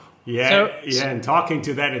later. Yeah, and talking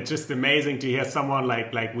to that, it's just amazing to hear someone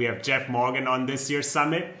like we have Jeff Morgan on this year's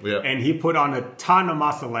summit, and he put on a ton of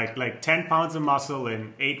muscle, like 10 pounds of muscle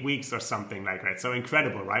in 8 weeks or something like that. So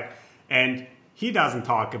incredible, right? And he doesn't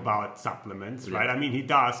talk about supplements, right? I mean, he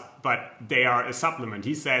does, but they are a supplement.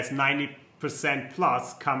 He says 90%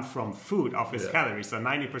 plus come from food of his calories. So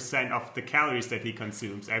 90% of the calories that he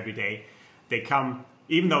consumes every day, they come,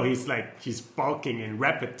 even though he's bulking in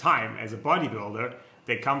rapid time as a bodybuilder,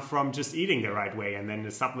 they come from just eating the right way. And then the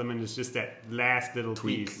supplement is just that last little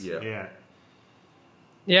tweak, piece.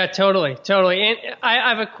 Yeah, totally. And I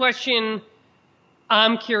have a question.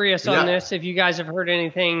 I'm curious on this, if you guys have heard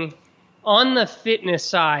anything on the fitness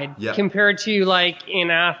side compared to like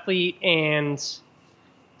an athlete and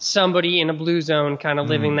somebody in a blue zone kind of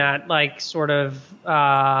living that like sort of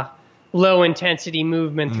low intensity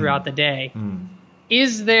movement throughout the day.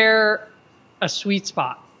 Is there a sweet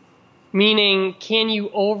spot? Meaning, can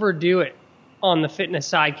you overdo it on the fitness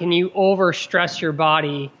side? Can you overstress your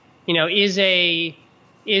body? You know, is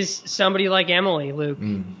somebody like Emily, Luke,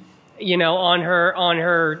 you know, on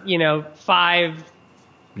her, you know, 7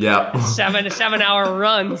 hour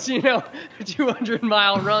runs, you know,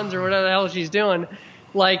 200-mile runs or whatever the hell she's doing.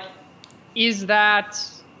 Like,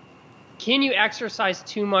 can you exercise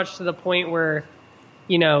too much to the point where,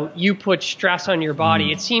 you know, you put stress on your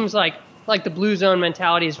body? It seems like the blue zone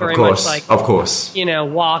mentality is very much like, you know,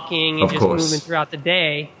 walking and just moving throughout the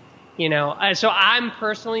day, you know. So I'm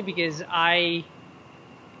personally, because I'm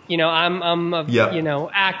a you know,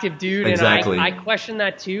 active dude, and I question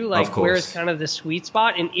that too. Like, where's kind of the sweet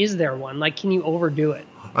spot, and is there one? Like, can you overdo it?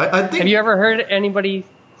 I think. Have you ever heard anybody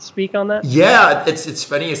speak on that? Yeah, it's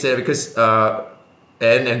funny you say that because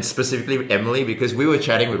and specifically Emily, because we were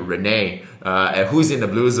chatting with Renee, who's in the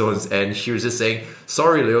blue zones, and she was just saying,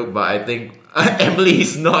 "Sorry, Luke, but I think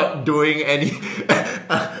Emily's not doing any."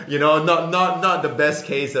 You know, not the best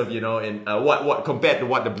case of, you know, in what compared to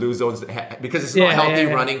what the blue zones because it's not healthy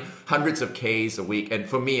running hundreds of Ks a week. And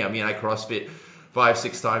for me, I mean, I CrossFit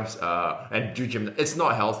 5-6 times and do gym. It's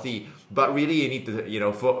not healthy, but really you need to, you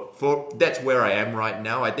know, for that's where I am right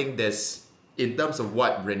now. I think there's, in terms of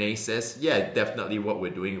what Renee says, definitely what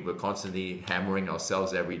we're doing. We're constantly hammering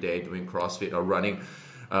ourselves every day doing CrossFit or running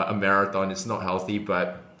a marathon. It's not healthy,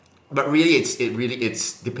 but really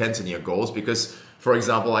it depends on your goals, because, for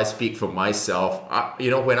example, I speak for myself.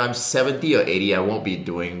 You know, when I'm 70 or 80, I won't be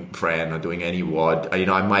doing Fran or doing any WOD. You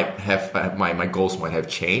know, I might have my goals might have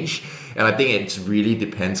changed, and I think it really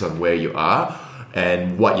depends on where you are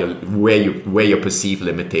and where your perceived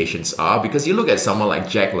limitations are. Because you look at someone like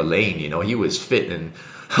Jack LaLanne, you know, he was fit and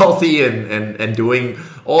healthy and doing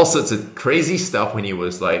all sorts of crazy stuff when he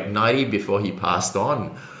was like 90 before he passed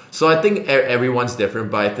on. So I think everyone's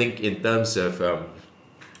different, but I think in terms of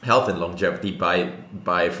health and longevity,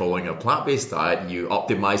 by following a plant-based diet, you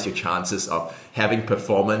optimize your chances of having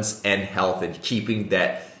performance and health and keeping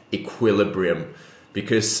that equilibrium.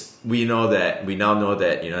 Because we now know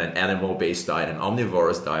that, you know, an animal-based diet, an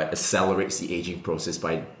omnivorous diet, accelerates the aging process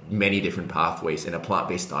by many different pathways, and a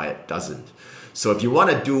plant-based diet doesn't. So if you want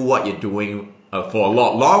to do what you're doing for a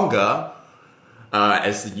lot longer,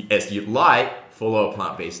 as you'd like, follow a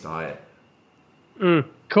plant-based diet.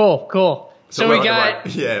 Cool. So we got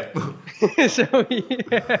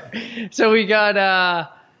so we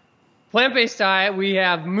got plant-based diet. We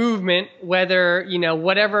have movement, whether, you know,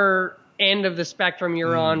 whatever end of the spectrum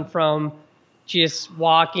you're on, from just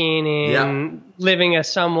walking and living a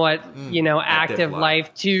somewhat you know, active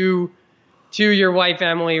life to your wife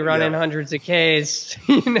Emily running hundreds of Ks,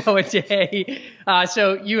 you know, a day.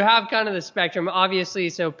 So you have kind of the spectrum, obviously.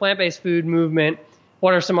 So plant-based food, movement.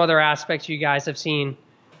 What are some other aspects you guys have seen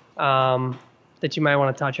that you might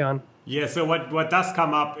want to touch on? Yeah, so what does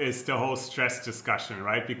come up is the whole stress discussion,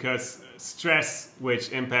 right? Because stress,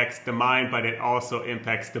 which impacts the mind, but it also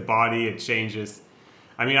impacts the body. It changes.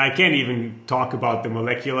 I mean, I can't even talk about the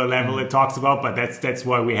molecular level it talks about, but that's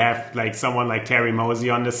why we have like someone like Terry Mosey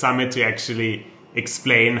on the summit to actually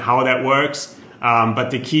explain how that works. But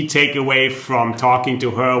the key takeaway from talking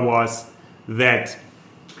to her was that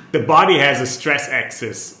the body has a stress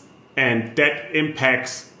axis, and that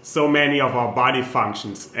impacts so many of our body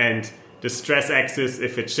functions. And the stress axis,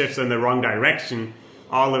 if it shifts in the wrong direction,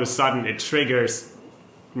 all of a sudden it triggers,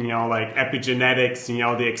 you know, like epigenetics, you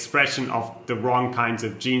know, the expression of the wrong kinds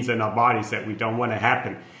of genes in our bodies that we don't want to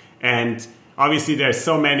happen. And obviously there's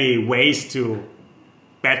so many ways to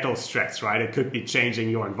battle stress, right? It could be changing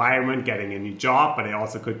your environment, getting a new job, but it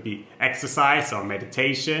also could be exercise or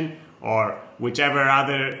meditation or whichever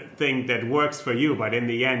other thing that works for you. But in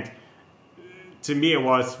the end, to me, it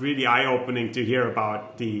was really eye-opening to hear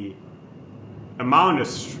about the amount of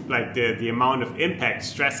the amount of impact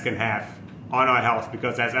stress can have on our health,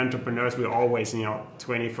 because as entrepreneurs we're always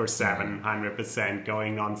 24/7, 100%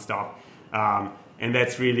 going nonstop, and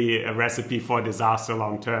that's really a recipe for disaster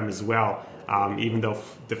long term as well. Even though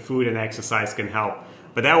the food and exercise can help,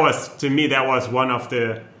 but that was one of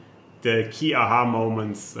the key aha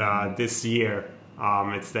moments this year.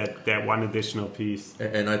 It's that one additional piece.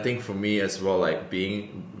 And I think for me as well, like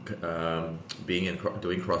doing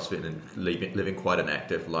CrossFit and living quite an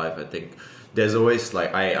active life, I think there's always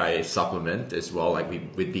like I supplement as well, like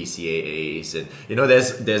with BCAAs, and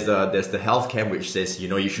there's the health camp which says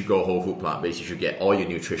you should go whole food plant-based, you should get all your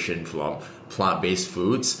nutrition from plant-based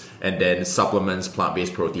foods, and then supplements,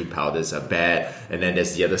 plant-based protein powders are bad, and then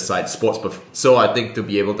there's the other side, so I think to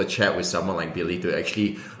be able to chat with someone like Billy to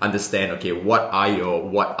actually understand, okay, what are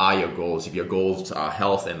your goals? If your goals are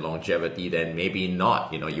health and longevity, then maybe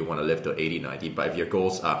not, you want to live to 80, 90, but if your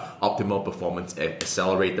goals are optimal performance,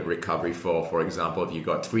 accelerated recovery, for example, if you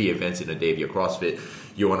got 3 events in a day of your CrossFit,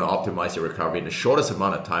 you want to optimize your recovery in the shortest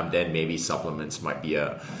amount of time, then maybe supplements might be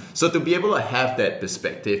so to be able to have that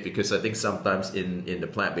perspective, because I think sometimes in the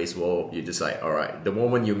plant-based world, you're just like, all right, the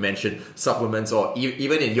moment you mention supplements, or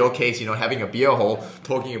even in your case, having a beer hall,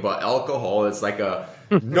 talking about alcohol, it's like a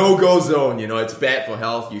no-go zone, it's bad for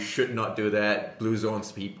health, you should not do that. Blue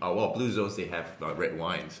zones, Blue zones, they have red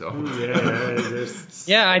wine, so.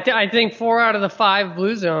 Yeah, I think 4 out of the 5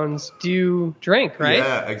 blue zones do drink, right?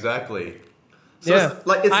 Yeah, exactly. So it's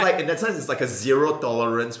like in that sense, it's like a zero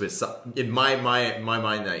tolerance in my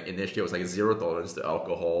mind. Like initially, it was like a zero tolerance to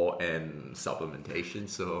alcohol and supplementation.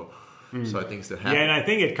 So I think it's the habit. Yeah, and I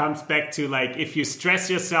think it comes back to like if you stress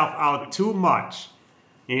yourself out too much,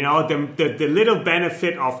 the little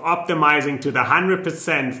benefit of optimizing to the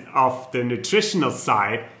 100% of the nutritional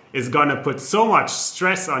side is gonna put so much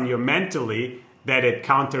stress on you mentally that it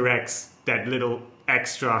counteracts that little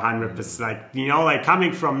extra 100%. Like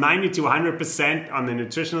coming from 90 to 100% on the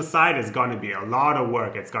nutritional side is going to be a lot of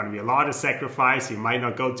work. It's going to be a lot of sacrifice. You might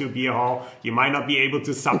not go to a beer hall. You might not be able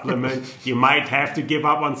to supplement. You might have to give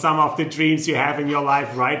up on some of the dreams you have in your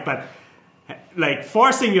life, right? But like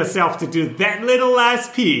forcing yourself to do that little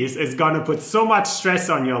last piece is going to put so much stress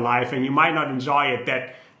on your life, and you might not enjoy it.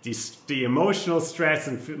 That the emotional stress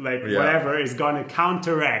and whatever is going to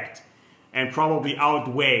counteract and probably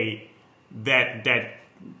outweigh that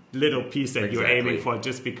little piece that you're aiming for,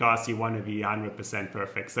 just because you want to be 100%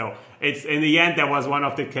 perfect. So it's in the end, that was one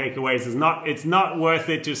of the takeaways. It's not worth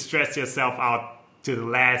it to stress yourself out to the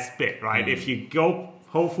last bit, right? If you go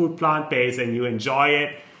whole food plant-based and you enjoy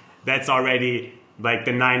it, that's already like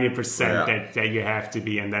the 90% that you have to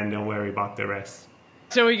be, and then don't worry about the rest.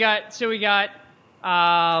 So we got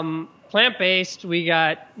plant-based, we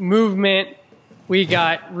got movement, we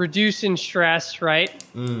got reducing stress, right?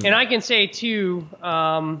 And I can say too,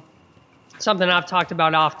 something I've talked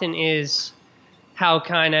about often is how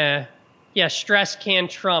stress can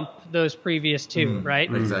trump those previous two,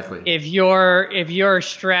 right? Exactly. If you're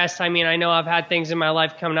stressed, I mean, I know I've had things in my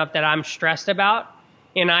life coming up that I'm stressed about,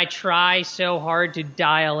 and I try so hard to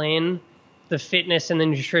dial in the fitness and the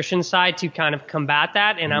nutrition side to kind of combat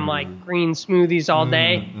that. And I'm like green smoothies all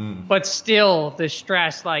day, but still the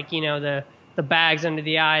stress, like, the bags under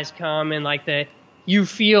the eyes come, and like you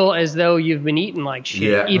feel as though you've been eating like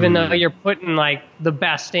shit, even though you're putting like the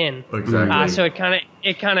best in. Exactly. So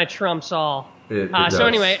it kind of trumps all. It so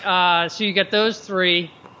anyway, so you get those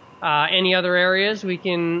 3. Any other areas we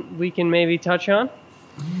can maybe touch on?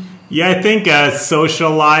 Yeah, I think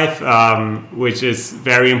social life, which is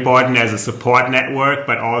very important as a support network,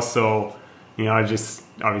 but also, just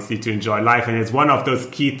obviously to enjoy life. And it's one of those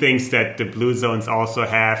key things that the Blue Zones also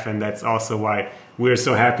have. And that's also why we're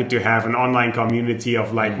so happy to have an online community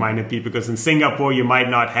of like-minded people. Because in Singapore, you might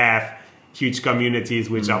not have huge communities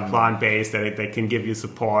which are plant-based, that they can give you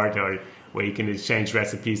support, or where you can exchange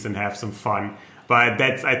recipes and have some fun. But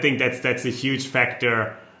I think that's a huge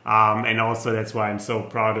factor. And also that's why I'm so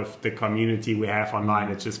proud of the community we have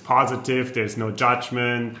online. It's just positive. There's no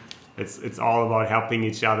judgment. It's all about helping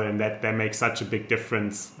each other, and that makes such a big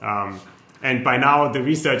difference. And by now, the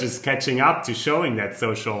research is catching up to showing that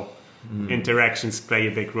social interactions play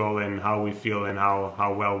a big role in how we feel and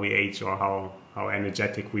how well we age, or how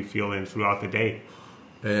energetic we feel throughout the day.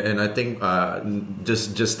 And I think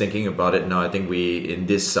just thinking about it now, I think in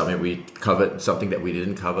this summit we covered something that we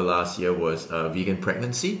didn't cover last year, was vegan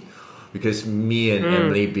pregnancy. Because me and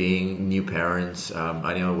Emily being new parents,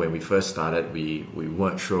 I know when we first started, we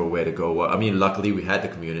weren't sure where to go. I mean, luckily we had the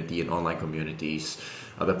community and online communities,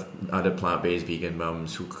 other plant-based vegan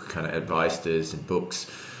mums who kind of advised us in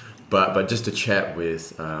books. But just to chat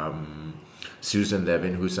with Susan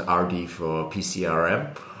Levin, who's an RD for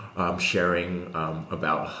PCRM, sharing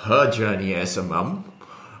about her journey as a mom.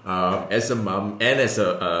 And as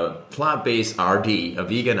a plant-based RD, a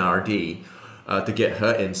vegan RD, to get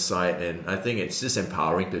her insight. And I think it's just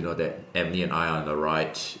empowering to know that Emily and I are on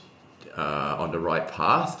the right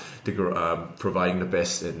path to providing the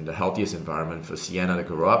best and the healthiest environment for Sienna to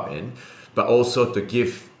grow up in, but also to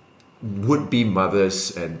give would-be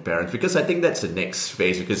mothers and parents, because I think that's the next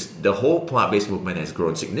phase, because the whole plant-based movement has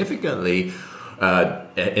grown significantly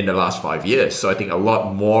in the last 5 years. So I think a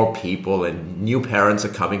lot more people and new parents are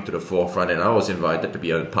coming to the forefront, and I was invited to be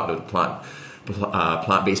a part of the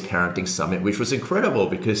plant-based parenting summit, which was incredible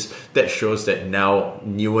because that shows that now the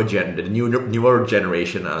newer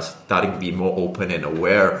generation are starting to be more open and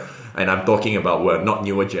aware. And I'm talking about, well, not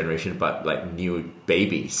newer generation, but like new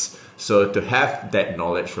babies. So to have that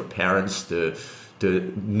knowledge for parents to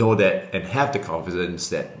know that and have the confidence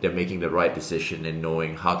that they're making the right decision and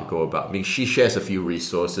knowing how to go about. I mean, she shares a few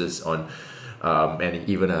resources on and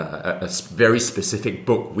even a very specific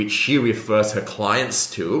book which she refers her clients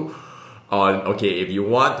to on, okay, if you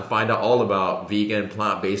want to find out all about vegan,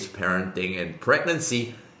 plant-based parenting and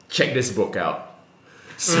pregnancy, check this book out.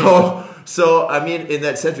 So I mean, in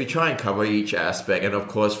that sense, we try and cover each aspect, and of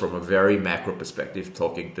course, from a very macro perspective,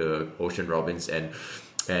 talking to Ocean Robbins and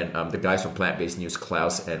the guys from Plant Based News,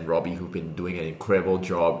 Klaus and Robbie, who've been doing an incredible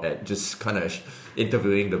job at just kind of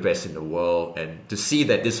interviewing the best in the world, and to see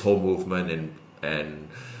that this whole movement and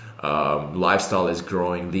lifestyle is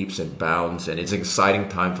growing leaps and bounds, and it's an exciting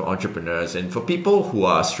time for entrepreneurs and for people who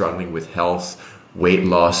are struggling with health, weight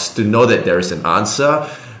loss, to know that there is an answer.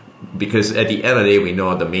 Because at the end of the day, we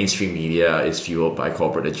know the mainstream media is fueled by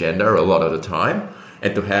corporate agenda a lot of the time.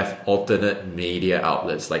 And to have alternate media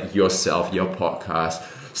outlets like yourself, your podcast,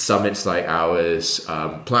 summits like ours,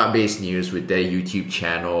 Plant-Based News with their YouTube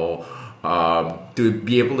channel, to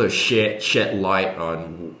be able to shed light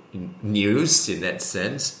on news in that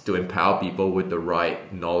sense, to empower people with the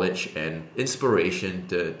right knowledge and inspiration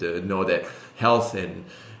to know that health and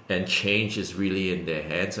change is really in their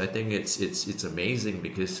hands. I think it's amazing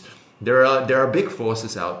because there are big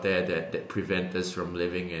forces out there that prevent us from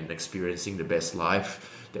living and experiencing the best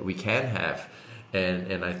life that we can have,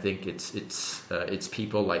 and I think it's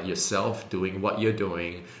people like yourself doing what you're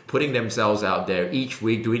doing, putting themselves out there each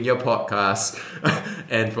week, doing your podcast,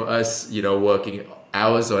 and for us, working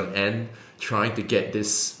hours on end trying to get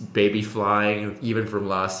this baby flying, even from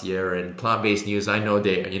last year. And Plant-Based News, I know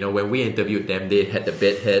they, when we interviewed them, they had the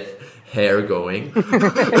bedhead hair going.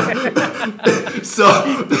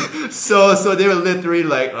 so they were literally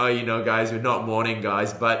like, oh, guys, we're not morning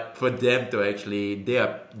guys. But for them to actually, they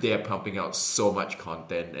are pumping out so much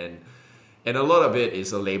content, and a lot of it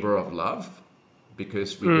is a labor of love,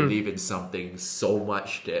 because we believe in something so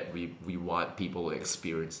much that we want people to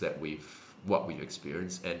experience what we've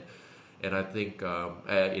experienced. And I think,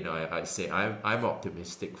 I say I'm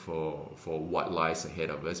optimistic for what lies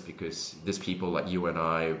ahead of us, because there's people like you and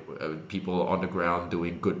I, people on the ground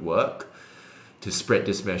doing good work to spread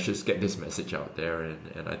this message, get this message out there.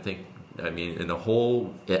 And I think, in the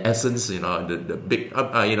whole essence, the big,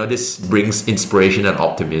 this brings inspiration and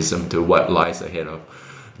optimism to what lies ahead of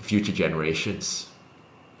future generations.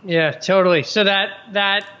 Yeah, totally. So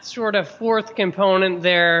that sort of fourth component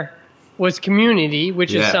there was community,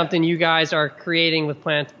 which is something you guys are creating with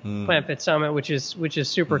Plant Fit Summit, which is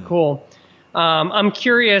super cool. I'm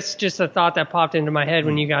curious, just a thought that popped into my head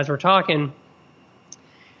when you guys were talking.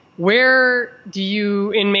 Where do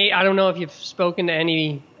you, I don't know if you've spoken to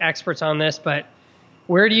any experts on this, but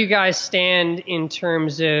where do you guys stand in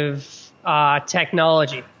terms of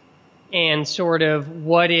technology and sort of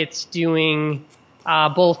what it's doing,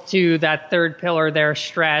 both to that third pillar there,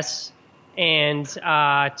 stress, and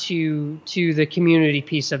to the community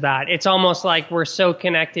piece of that? It's almost like we're so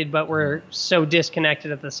connected, but we're so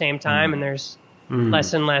disconnected at the same time, and there's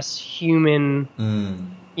less and less human,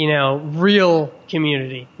 real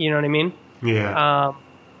community. You know what I mean? Yeah.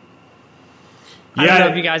 I don't know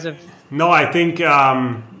if you guys have... No, I think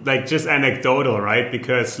just anecdotal, right?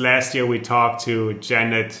 Because last year we talked to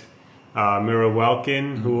Janet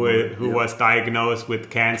Mira-Welkin, who was diagnosed with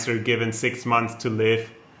cancer, given 6 months to live.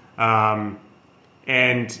 And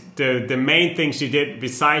the main thing she did,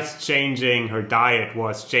 besides changing her diet,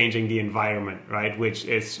 was changing the environment, right? Which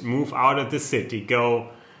is move out of the city, go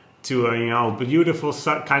to a beautiful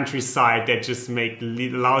countryside that just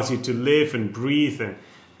allows you to live and breathe and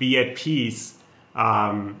be at peace.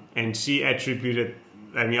 And she attributed,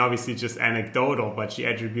 obviously just anecdotal, but she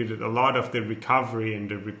attributed a lot of the recovery and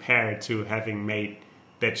the repair to having made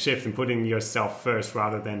that shift and putting yourself first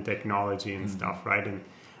rather than technology and stuff, right? And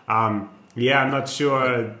Yeah, I'm not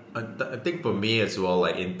sure. I think for me as well,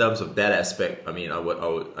 like in terms of that aspect, I mean,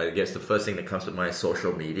 I guess the first thing that comes to mind is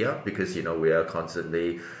social media, because we are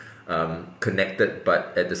constantly connected,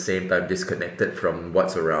 but at the same time disconnected from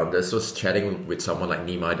what's around us. So chatting with someone like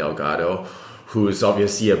Nimai Delgado, who is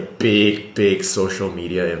obviously a big social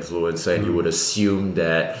media influencer, and you would assume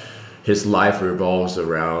that his life revolves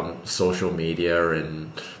around social media,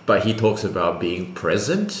 but he talks about being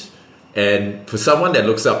present. And for someone that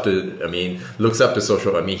looks up to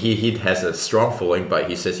social, he has a strong following, but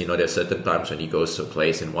he says, there's certain times when he goes to a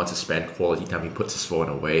place and wants to spend quality time, he puts his phone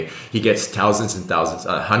away. He gets thousands and thousands,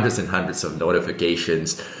 hundreds and hundreds of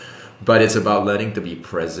notifications. But it's about learning to be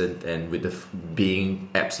present and being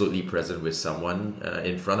absolutely present with someone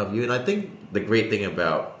in front of you. And I think the great thing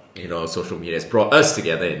about, social media has brought us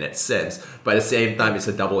together in that sense. But at the same time, it's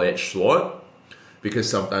a double-edged sword. Because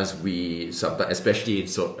sometimes especially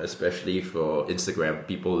for Instagram,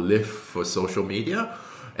 people live for social media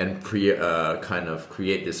and kind of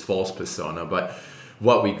create this false persona. But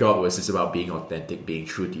what we got was it's about being authentic, being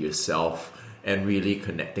true to yourself, and really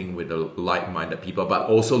connecting with the like-minded people, but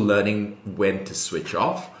also learning when to switch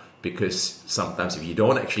off. Because sometimes if you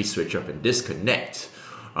don't actually switch off and disconnect,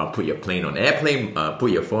 put your phone on airplane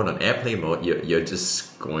mode, you're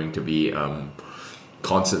just going to be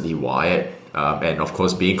constantly wired. And of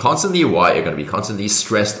course, being constantly wired, you're going to be constantly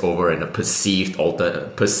stressed over a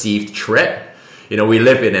perceived threat. We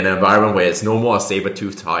live in an environment where it's no more a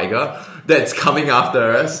saber-toothed tiger that's coming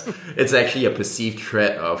after us. It's actually a perceived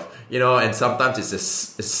threat of, and sometimes it's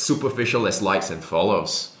as superficial as likes and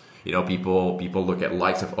follows. People look at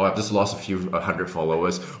likes of, I've just lost a few 100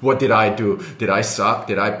 followers. What did I do? Did I suck?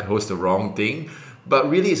 Did I post the wrong thing? But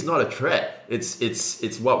really, it's not a threat.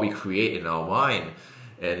 It's what we create in our mind.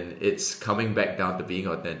 And it's coming back down to being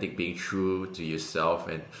authentic, being true to yourself.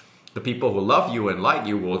 And the people who love you and like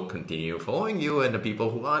you will continue following you. And the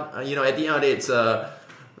people who aren't, at the end of the day,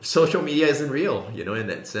 social media isn't real. In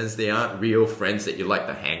that sense, they aren't real friends that you like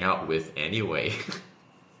to hang out with anyway.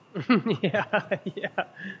 Yeah.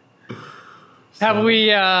 So,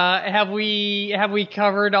 have we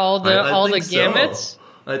covered all the gamuts?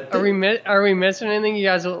 So. Are we missing anything you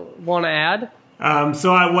guys want to add?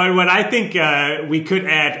 So what I think we could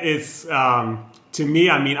add is, to me,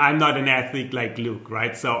 I'm not an athlete like Luke,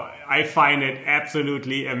 right? So I find it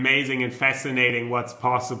absolutely amazing and fascinating what's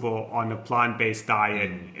possible on a plant-based diet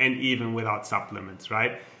and even without supplements,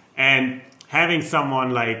 right? And having someone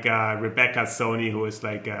like Rebecca Soni, who is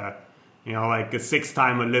like a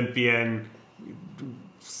 6-time Olympian,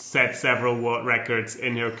 set several world records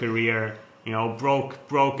in her career.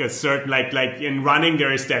 Broke a certain, like in running,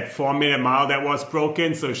 there is that 4-minute mile that was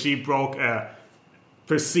broken. So she broke a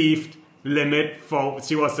perceived limit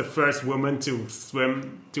she was the first woman to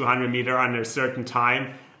swim 200 meter under a certain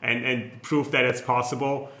time and prove that it's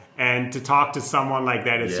possible. And to talk to someone like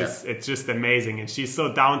that, it's just amazing. And she's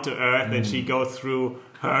so down to earth and she goes through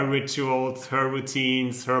her rituals, her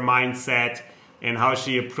routines, her mindset, and how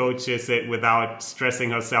she approaches it without stressing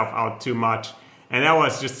herself out too much. And that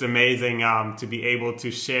was just amazing to be able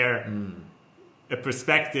to share a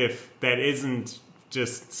perspective that isn't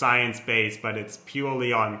just science-based, but it's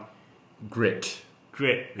purely on grit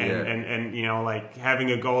and like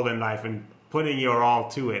having a goal in life and putting your all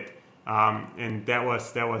to it. And that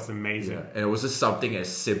was amazing. Yeah. And it was just something as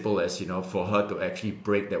simple as, for her to actually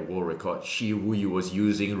break that world record, she was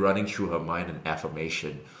using, running through her mind, an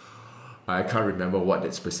affirmation. I can't remember what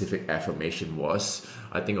that specific affirmation was.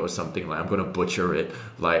 I think it was something like, I'm going to butcher it.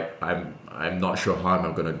 Like, I'm not sure how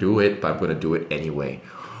I'm going to do it, but I'm going to do it anyway.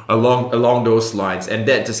 Along those lines. And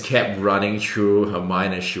that just kept running through her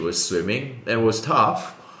mind as she was swimming. And it was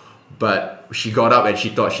tough, but she got up and she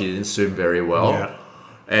thought she didn't swim very well. Yeah.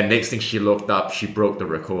 And next thing she looked up, she broke the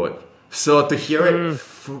record. So to hear it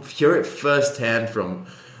firsthand from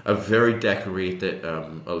a very decorated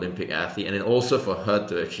Olympic athlete, and then also for her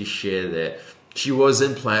to actually share that she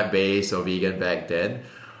wasn't plant-based or vegan back then,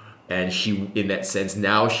 and she, in that sense,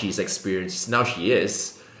 she's experienced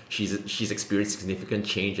significant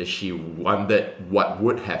change as she wondered what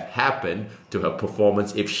would have happened to her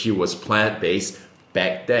performance if she was plant-based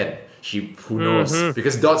back then. Who knows?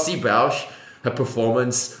 Because Dotsie Bausch, her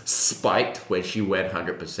performance spiked when she went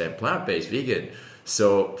 100% plant-based vegan.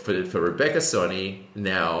 So for Rebecca Soni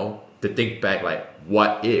now to think back, like,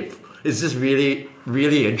 what if? It's just really,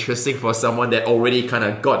 really interesting for someone that already kind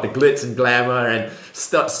of got the glitz and glamour and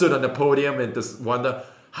stood on the podium and just wonder,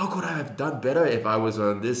 how could I have done better if I was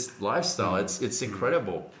on this lifestyle? It's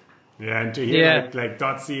incredible. Yeah, and to hear like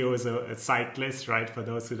Dotsie, who is a cyclist, right? For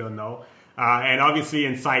those who don't know, and obviously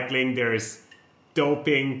in cycling there's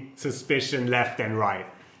doping suspicion left and right.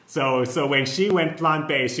 So when she went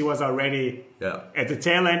plant-based, she was already at the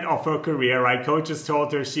tail end of her career, right? Coaches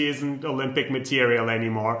told her she isn't Olympic material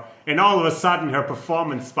anymore. And all of a sudden, her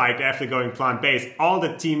performance spiked after going plant-based. All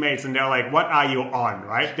the teammates, and they're like, what are you on,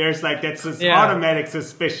 right? There's like, that's this automatic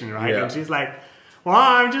suspicion, right? And she's like, well,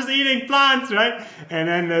 I'm just eating plants, right? And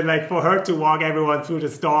then like for her to walk everyone through the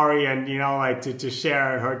story and, you know, like to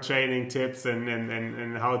share her training tips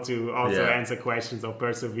and how to also answer questions or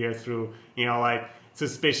persevere through, you know, like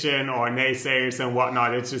suspicion or naysayers and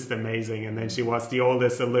whatnot. It's just amazing. And then she was the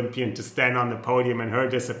oldest Olympian to stand on the podium in her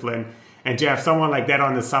discipline. And to have someone like that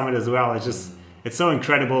on the summit as well, it's just, it's so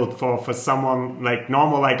incredible for someone like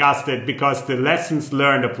normal like us, that because the lessons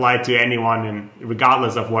learned apply to anyone, and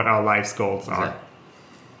regardless of what our life's goals are.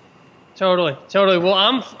 Totally. Well,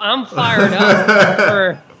 I'm fired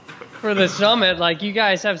up for the summit. Like you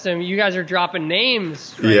guys are dropping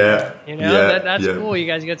names. Right now, you know, that's cool. You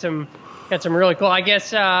guys got some really cool. I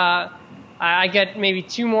guess I get maybe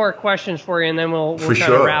 2 more questions for you, and then we'll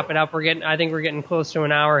kind of wrap it up. I think we're getting close to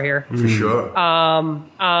an hour here. For sure.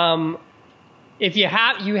 If you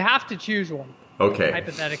have to choose one. Okay.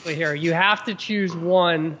 Hypothetically here, you have to choose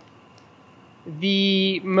one.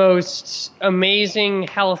 The most amazing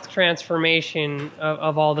health transformation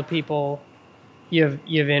of all the people you've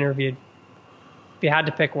interviewed. If you had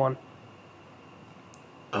to pick one.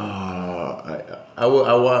 I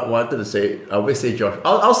wanted to say, I would say Josh.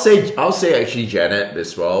 I'll say actually Janet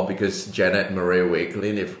as well, because Janet Maria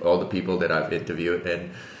Wakelin, if all the people that I've interviewed,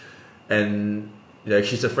 and yeah,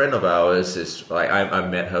 she's a friend of ours. Is like I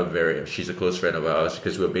met her she's a close friend of ours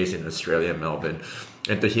because we're based in Australia, Melbourne,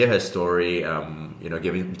 and to hear her story, you know,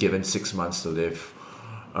 given 6 months to live,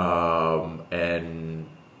 and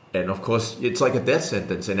of course it's like a death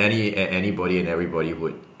sentence, and anybody and everybody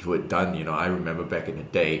who had done, you know, I remember back in the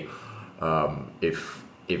day, if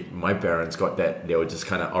my parents got that, they were just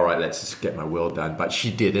kind of, all right, let's just get my will done, but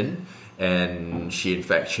she didn't. And she, in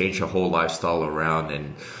fact, changed her whole lifestyle around.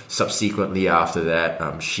 And subsequently after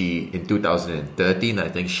that, she, in 2013, I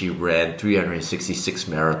think she ran 366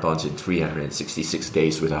 marathons in 366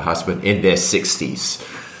 days with her husband in their 60s.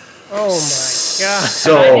 Oh, my God.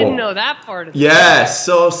 So, I didn't know that part of it. Yeah,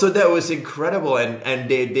 so that was incredible. And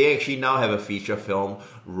they actually now have a feature film,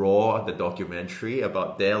 Raw, the documentary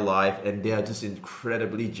about their life. And they are just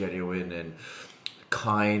incredibly genuine and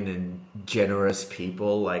kind and generous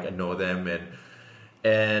people. Like, I know them,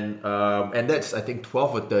 and that's, I think,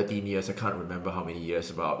 12 or 13 years, I can't remember how many years,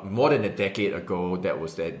 about more than a decade ago, that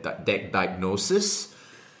was their diagnosis.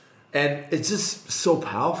 And it's just so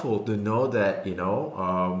powerful to know that, you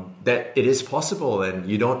know, that it is possible, and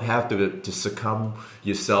you don't have to succumb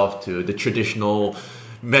yourself to the traditional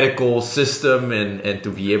medical system, and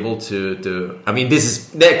to be able to I mean,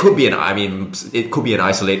 it could be an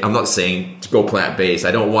isolate. I'm not saying to go plant-based.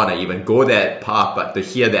 I don't want to even go that path, but to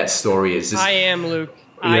hear that story is just... I am, Luke.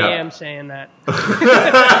 Yeah. I am saying that.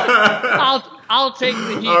 I'll take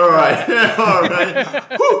the heat. All right.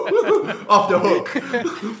 Off the hook.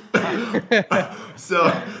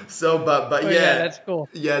 But yeah, that's cool.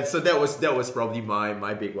 Yeah, so that was probably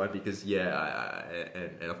my big one, because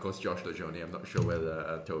and of course Josh Lajoni. I'm not sure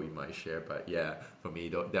whether Toby might share, but yeah, for me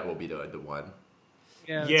that will be the one.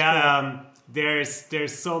 Yeah. Cool.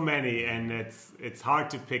 There's so many, and it's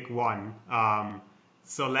hard to pick one.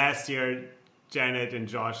 So last year, Janet and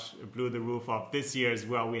Josh blew the roof off. This year as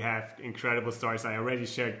well, we have incredible stories. I already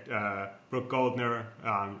shared Brooke Goldner,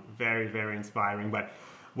 very, very inspiring. But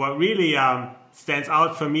what really stands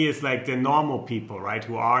out for me is like the normal people, right,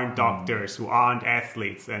 who aren't doctors, who aren't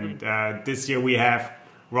athletes. And this year we have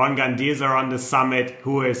Ron Gandizer on the summit,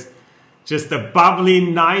 who is just a bubbly,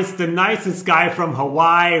 the nicest guy from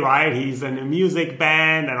Hawaii, right? He's in a music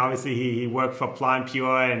band, and obviously he worked for Plant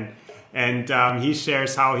Pure, and he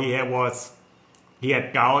shares how he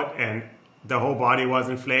had gout and the whole body was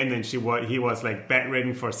inflamed, and he was like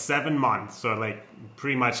bedridden for 7 months, so like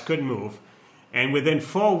pretty much couldn't move. And within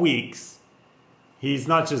 4 weeks, he's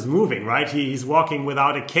not just moving, right? He's walking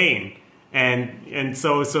without a cane, and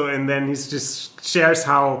then he just shares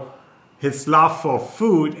how his love for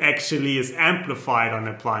food actually is amplified on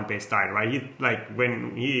a plant-based diet, right?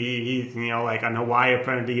 When he you know, like on Hawaii,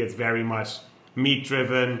 apparently it's very much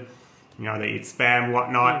meat-driven. You know, they eat Spam,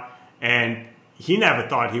 whatnot, and he never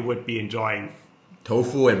thought he would be enjoying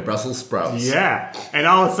tofu and Brussels sprouts. Yeah, and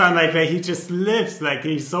all of a sudden, like he just lives, like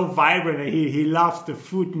he's so vibrant, and he loves the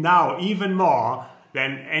food now even more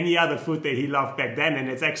than any other food that he loved back then. And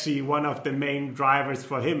it's actually one of the main drivers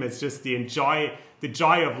for him. It's just the joy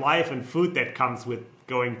of life and food that comes with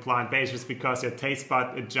going plant-based, just because your taste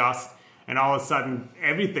bud adjusts, and all of a sudden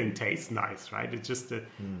everything tastes nice, right? It's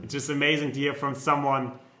just amazing to hear from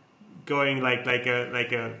someone going like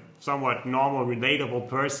a somewhat normal, relatable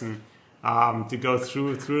person to go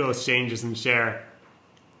through those changes and share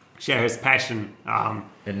his passion.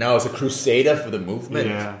 And now as a crusader for the movement.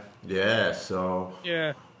 Yeah. Yeah. So.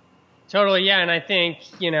 Yeah. Totally. Yeah, and I think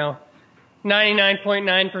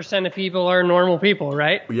 99.9% of people are normal people,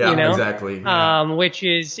 right? Yeah, exactly. Yeah. Which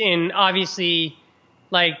is obviously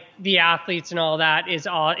like the athletes and all that is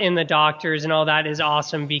all in the doctors and all that is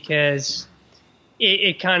awesome because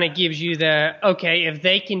it kind of gives you okay, if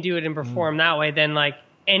they can do it and perform that way, then like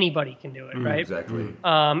anybody can do it, right? Exactly.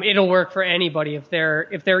 It'll work for anybody if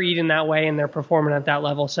they're eating that way and they're performing at that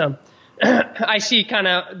level. So I see kind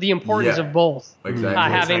of the importance of both. Exactly.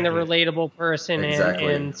 Having the relatable person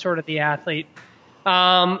and sort of the athlete.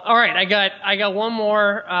 All right, I got one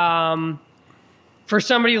more for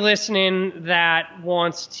somebody listening that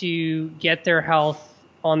wants to get their health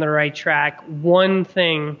on the right track. One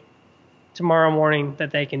thing tomorrow morning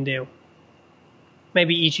that they can do.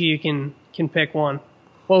 Maybe each of you can pick one.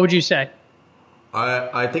 What would you say?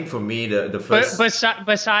 I think for me the first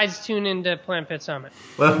besides tune into Plant Fit Summit.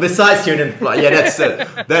 Well, besides tune in, that's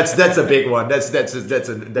a big one. That's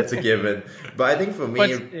a given. But I think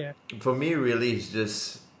for me really it's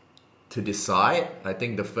just to decide. I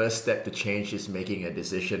think the first step to change is making a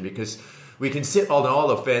decision, because we can sit on all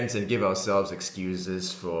the fence and give ourselves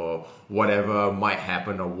excuses for whatever might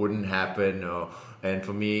happen or wouldn't happen. And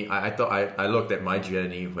for me, I looked at my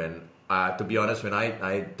journey when. To be honest, when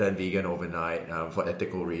I turned vegan overnight for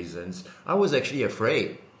ethical reasons, I was actually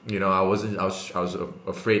afraid. I was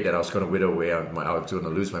afraid that I was going to wither away. I was going to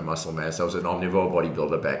lose my muscle mass. I was an omnivore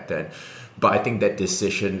bodybuilder back then. But I think that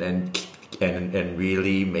decision and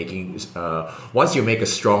really making once you make a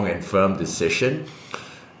strong and firm decision,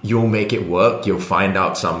 you'll make it work. You'll find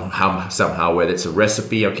out somehow whether it's a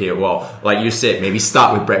recipe. Okay, well, like you said, maybe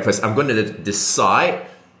start with breakfast. I'm going to decide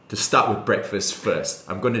to start with breakfast first.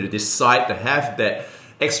 I'm going to decide to have that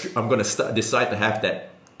extra. I'm going to decide to have that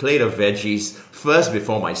plate of veggies first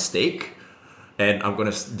before my steak, and I'm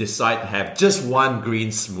going to decide to have just one green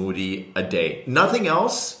smoothie a day. Nothing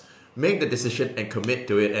else. Make the decision and commit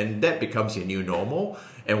to it, and that becomes your new normal.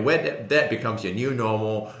 And when that becomes your new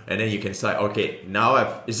normal, and then you can say, okay, now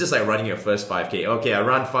it's just like running your first 5K. Okay, I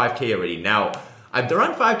run 5K already. Now I've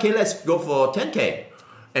run 5K. Let's go for 10K.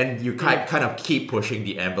 And you kind of keep pushing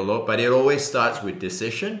the envelope, but it always starts with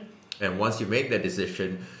decision. And once you make that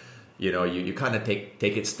decision, you kind of take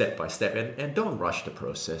it step by step, and don't rush the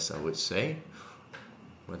process, I would say.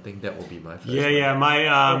 I think that will be my first one. Yeah,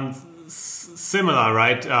 my similar,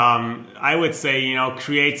 right? I would say,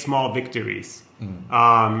 create small victories.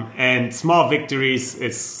 And small victories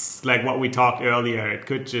is like what we talked earlier. It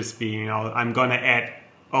could just be, I'm going to add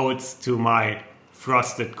oats to my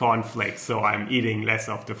frosted cornflakes, so I'm eating less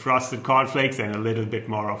of the frosted cornflakes and a little bit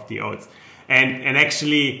more of the oats, and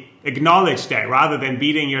actually acknowledge that rather than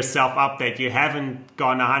beating yourself up that you haven't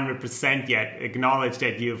gone 100% yet. Acknowledge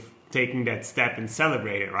that you've taken that step and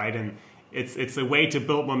celebrate it, right? And it's a way to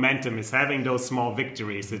build momentum, is having those small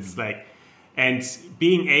victories. It's like, and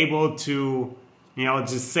being able to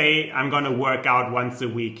just say, I'm going to work out once a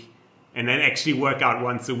week, and then actually work out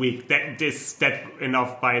once a week. That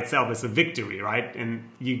enough by itself is a victory, right? And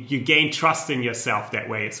you gain trust in yourself that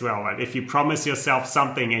way as well, right? If you promise yourself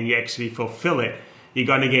something and you actually fulfill it, you're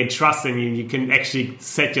going to gain trust in you. You can actually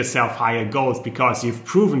set yourself higher goals because you've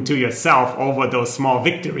proven to yourself over those small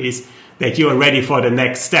victories that you are ready for the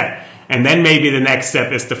next step. And then maybe the next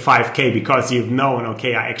step is the 5K, because you've known,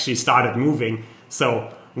 okay, I actually started moving.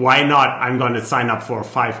 So why not? I'm going to sign up for a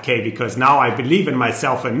 5K because now I believe in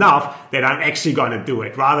myself enough that I'm actually going to do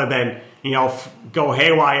it, rather than, go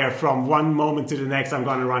haywire from one moment to the next. I'm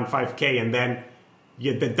going to run 5K, and then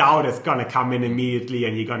the doubt is going to come in immediately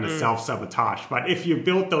and you're going to self-sabotage. But if you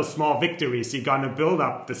build those small victories, you're going to build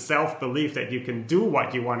up the self-belief that you can do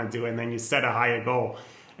what you want to do, and then you set a higher goal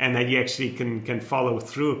and that you actually can follow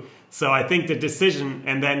through. So I think the decision,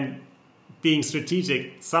 and then being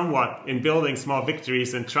strategic somewhat in building small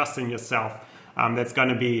victories and trusting yourself, that's going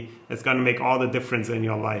to make all the difference in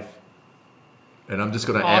your life. And I'm just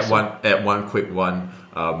going to add one quick one.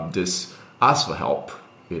 Just ask for help.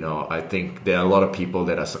 I think there are a lot of people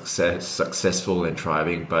that are successful and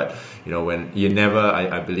thriving, but when you never,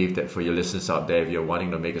 I believe that for your listeners out there, if you're wanting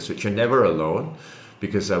to make a switch, you're never alone.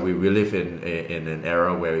 Because we live in an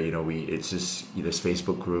era where it's just there's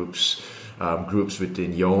Facebook groups, groups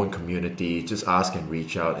within your own community. Just ask and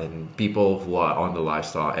reach out, and people who are on the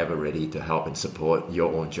lifestyle are ever ready to help and support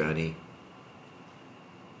your own journey.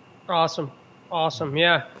 Awesome,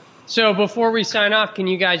 yeah. So before we sign off, can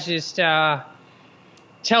you guys just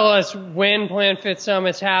tell us when Plant Fit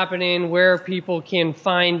Summit's happening, where people can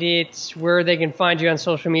find it, where they can find you on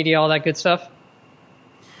social media, all that good stuff?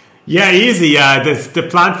 Yeah, easy. The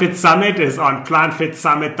Plant Fit Summit is on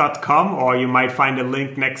plantfitsummit.com, or you might find a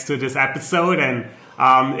link next to this episode. And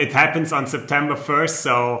it happens on September 1st,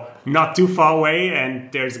 so not too far away.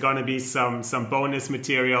 And there's going to be some bonus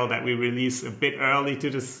material that we release a bit early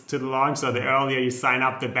to the launch. So the earlier you sign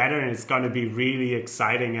up, the better. And it's going to be really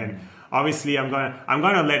exciting. And obviously, I'm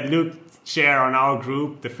gonna let Luke share on our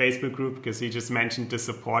group, the Facebook group, because he just mentioned the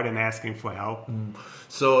support and asking for help.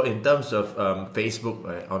 So in terms of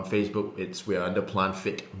Facebook, on Facebook, we're under Plant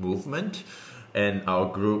Fit Movement, and our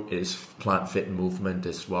group is Plant Fit Movement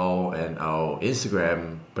as well, and our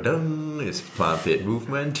Instagram is Plant Fit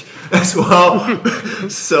Movement as well.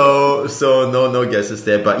 so no guesses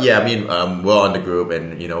there, but yeah, I mean we're on the group,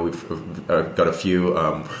 and we've got a few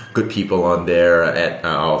good people on there, at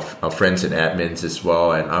our friends and admins as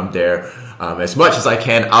well, and I'm there as much as I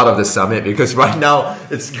can out of the summit, because right now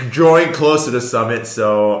it's drawing close to the summit,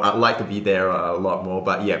 so I'd like to be there a lot more.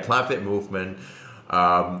 But yeah, Plant Fit Movement,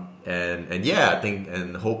 and yeah, I think,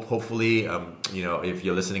 and hopefully, if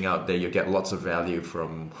you're listening out there, you get lots of value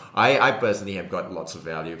from. I personally have got lots of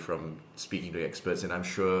value from speaking to experts, and I'm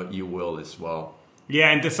sure you will as well. Yeah,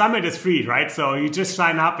 and the summit is free, right? So you just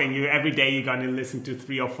sign up, and every day you're going to listen to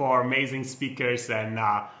 3 or 4 amazing speakers, and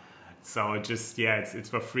so it's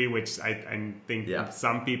for free, which I think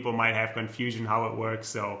some people might have confusion how it works.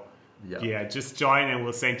 So just join, and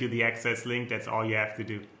we'll send you the access link. That's all you have to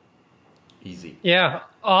do. Easy. Yeah,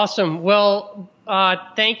 awesome. Well,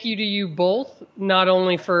 thank you to you both, not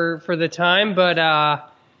only for the time, but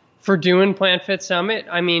for doing Plant Fit Summit.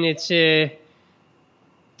 I mean,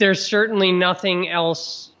 there's certainly nothing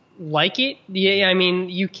else like it. Yeah, I mean,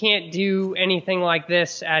 you can't do anything like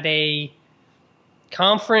this at a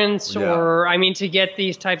conference, or to get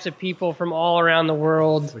these types of people from all around the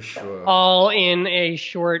world, for sure, all in a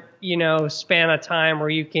short span of time, where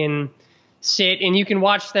you can sit and you can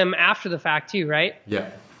watch them after the fact too, right? Yeah.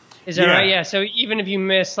 Is that right? Yeah. So even if you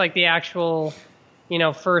miss like the actual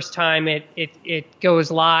first time it goes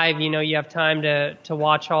live, you have time to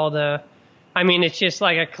watch all the, it's just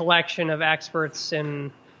like a collection of experts and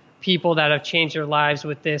people that have changed their lives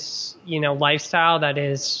with this lifestyle that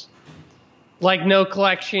is like no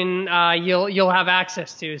collection you'll have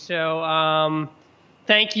access to. So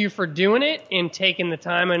thank you for doing it and taking the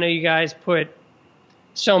time. I know you guys put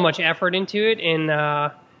so much effort into it,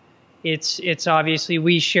 and it's obviously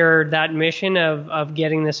we shared that mission of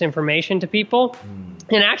getting this information to people.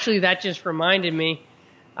 And actually that just reminded me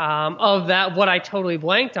of that, what I totally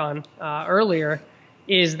blanked on earlier,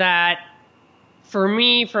 is that for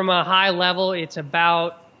me, from a high level, it's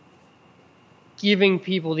about giving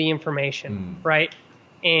people the information, right?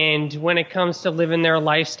 And when it comes to living their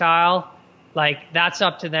lifestyle, like that's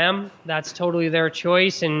up to them. That's totally their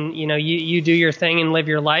choice. And, you do your thing and live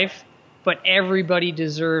your life, but everybody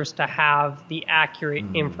deserves to have the accurate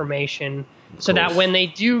information so that when they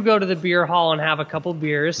do go to the beer hall and have a couple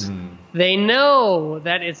beers, they know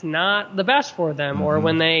that it's not the best for them. Or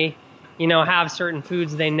when they, have certain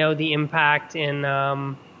foods, they know the impact,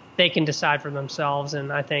 and they can decide for themselves.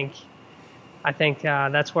 And I think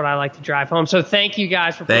that's what I like to drive home. So thank you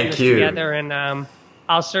guys for putting this together. And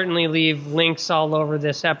I'll certainly leave links all over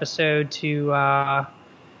this episode to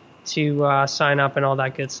sign up and all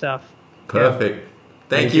that good stuff. Perfect.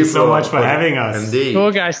 Thank you so much for having us. Indeed.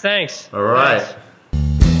 Cool, guys. Thanks. All right. Thanks.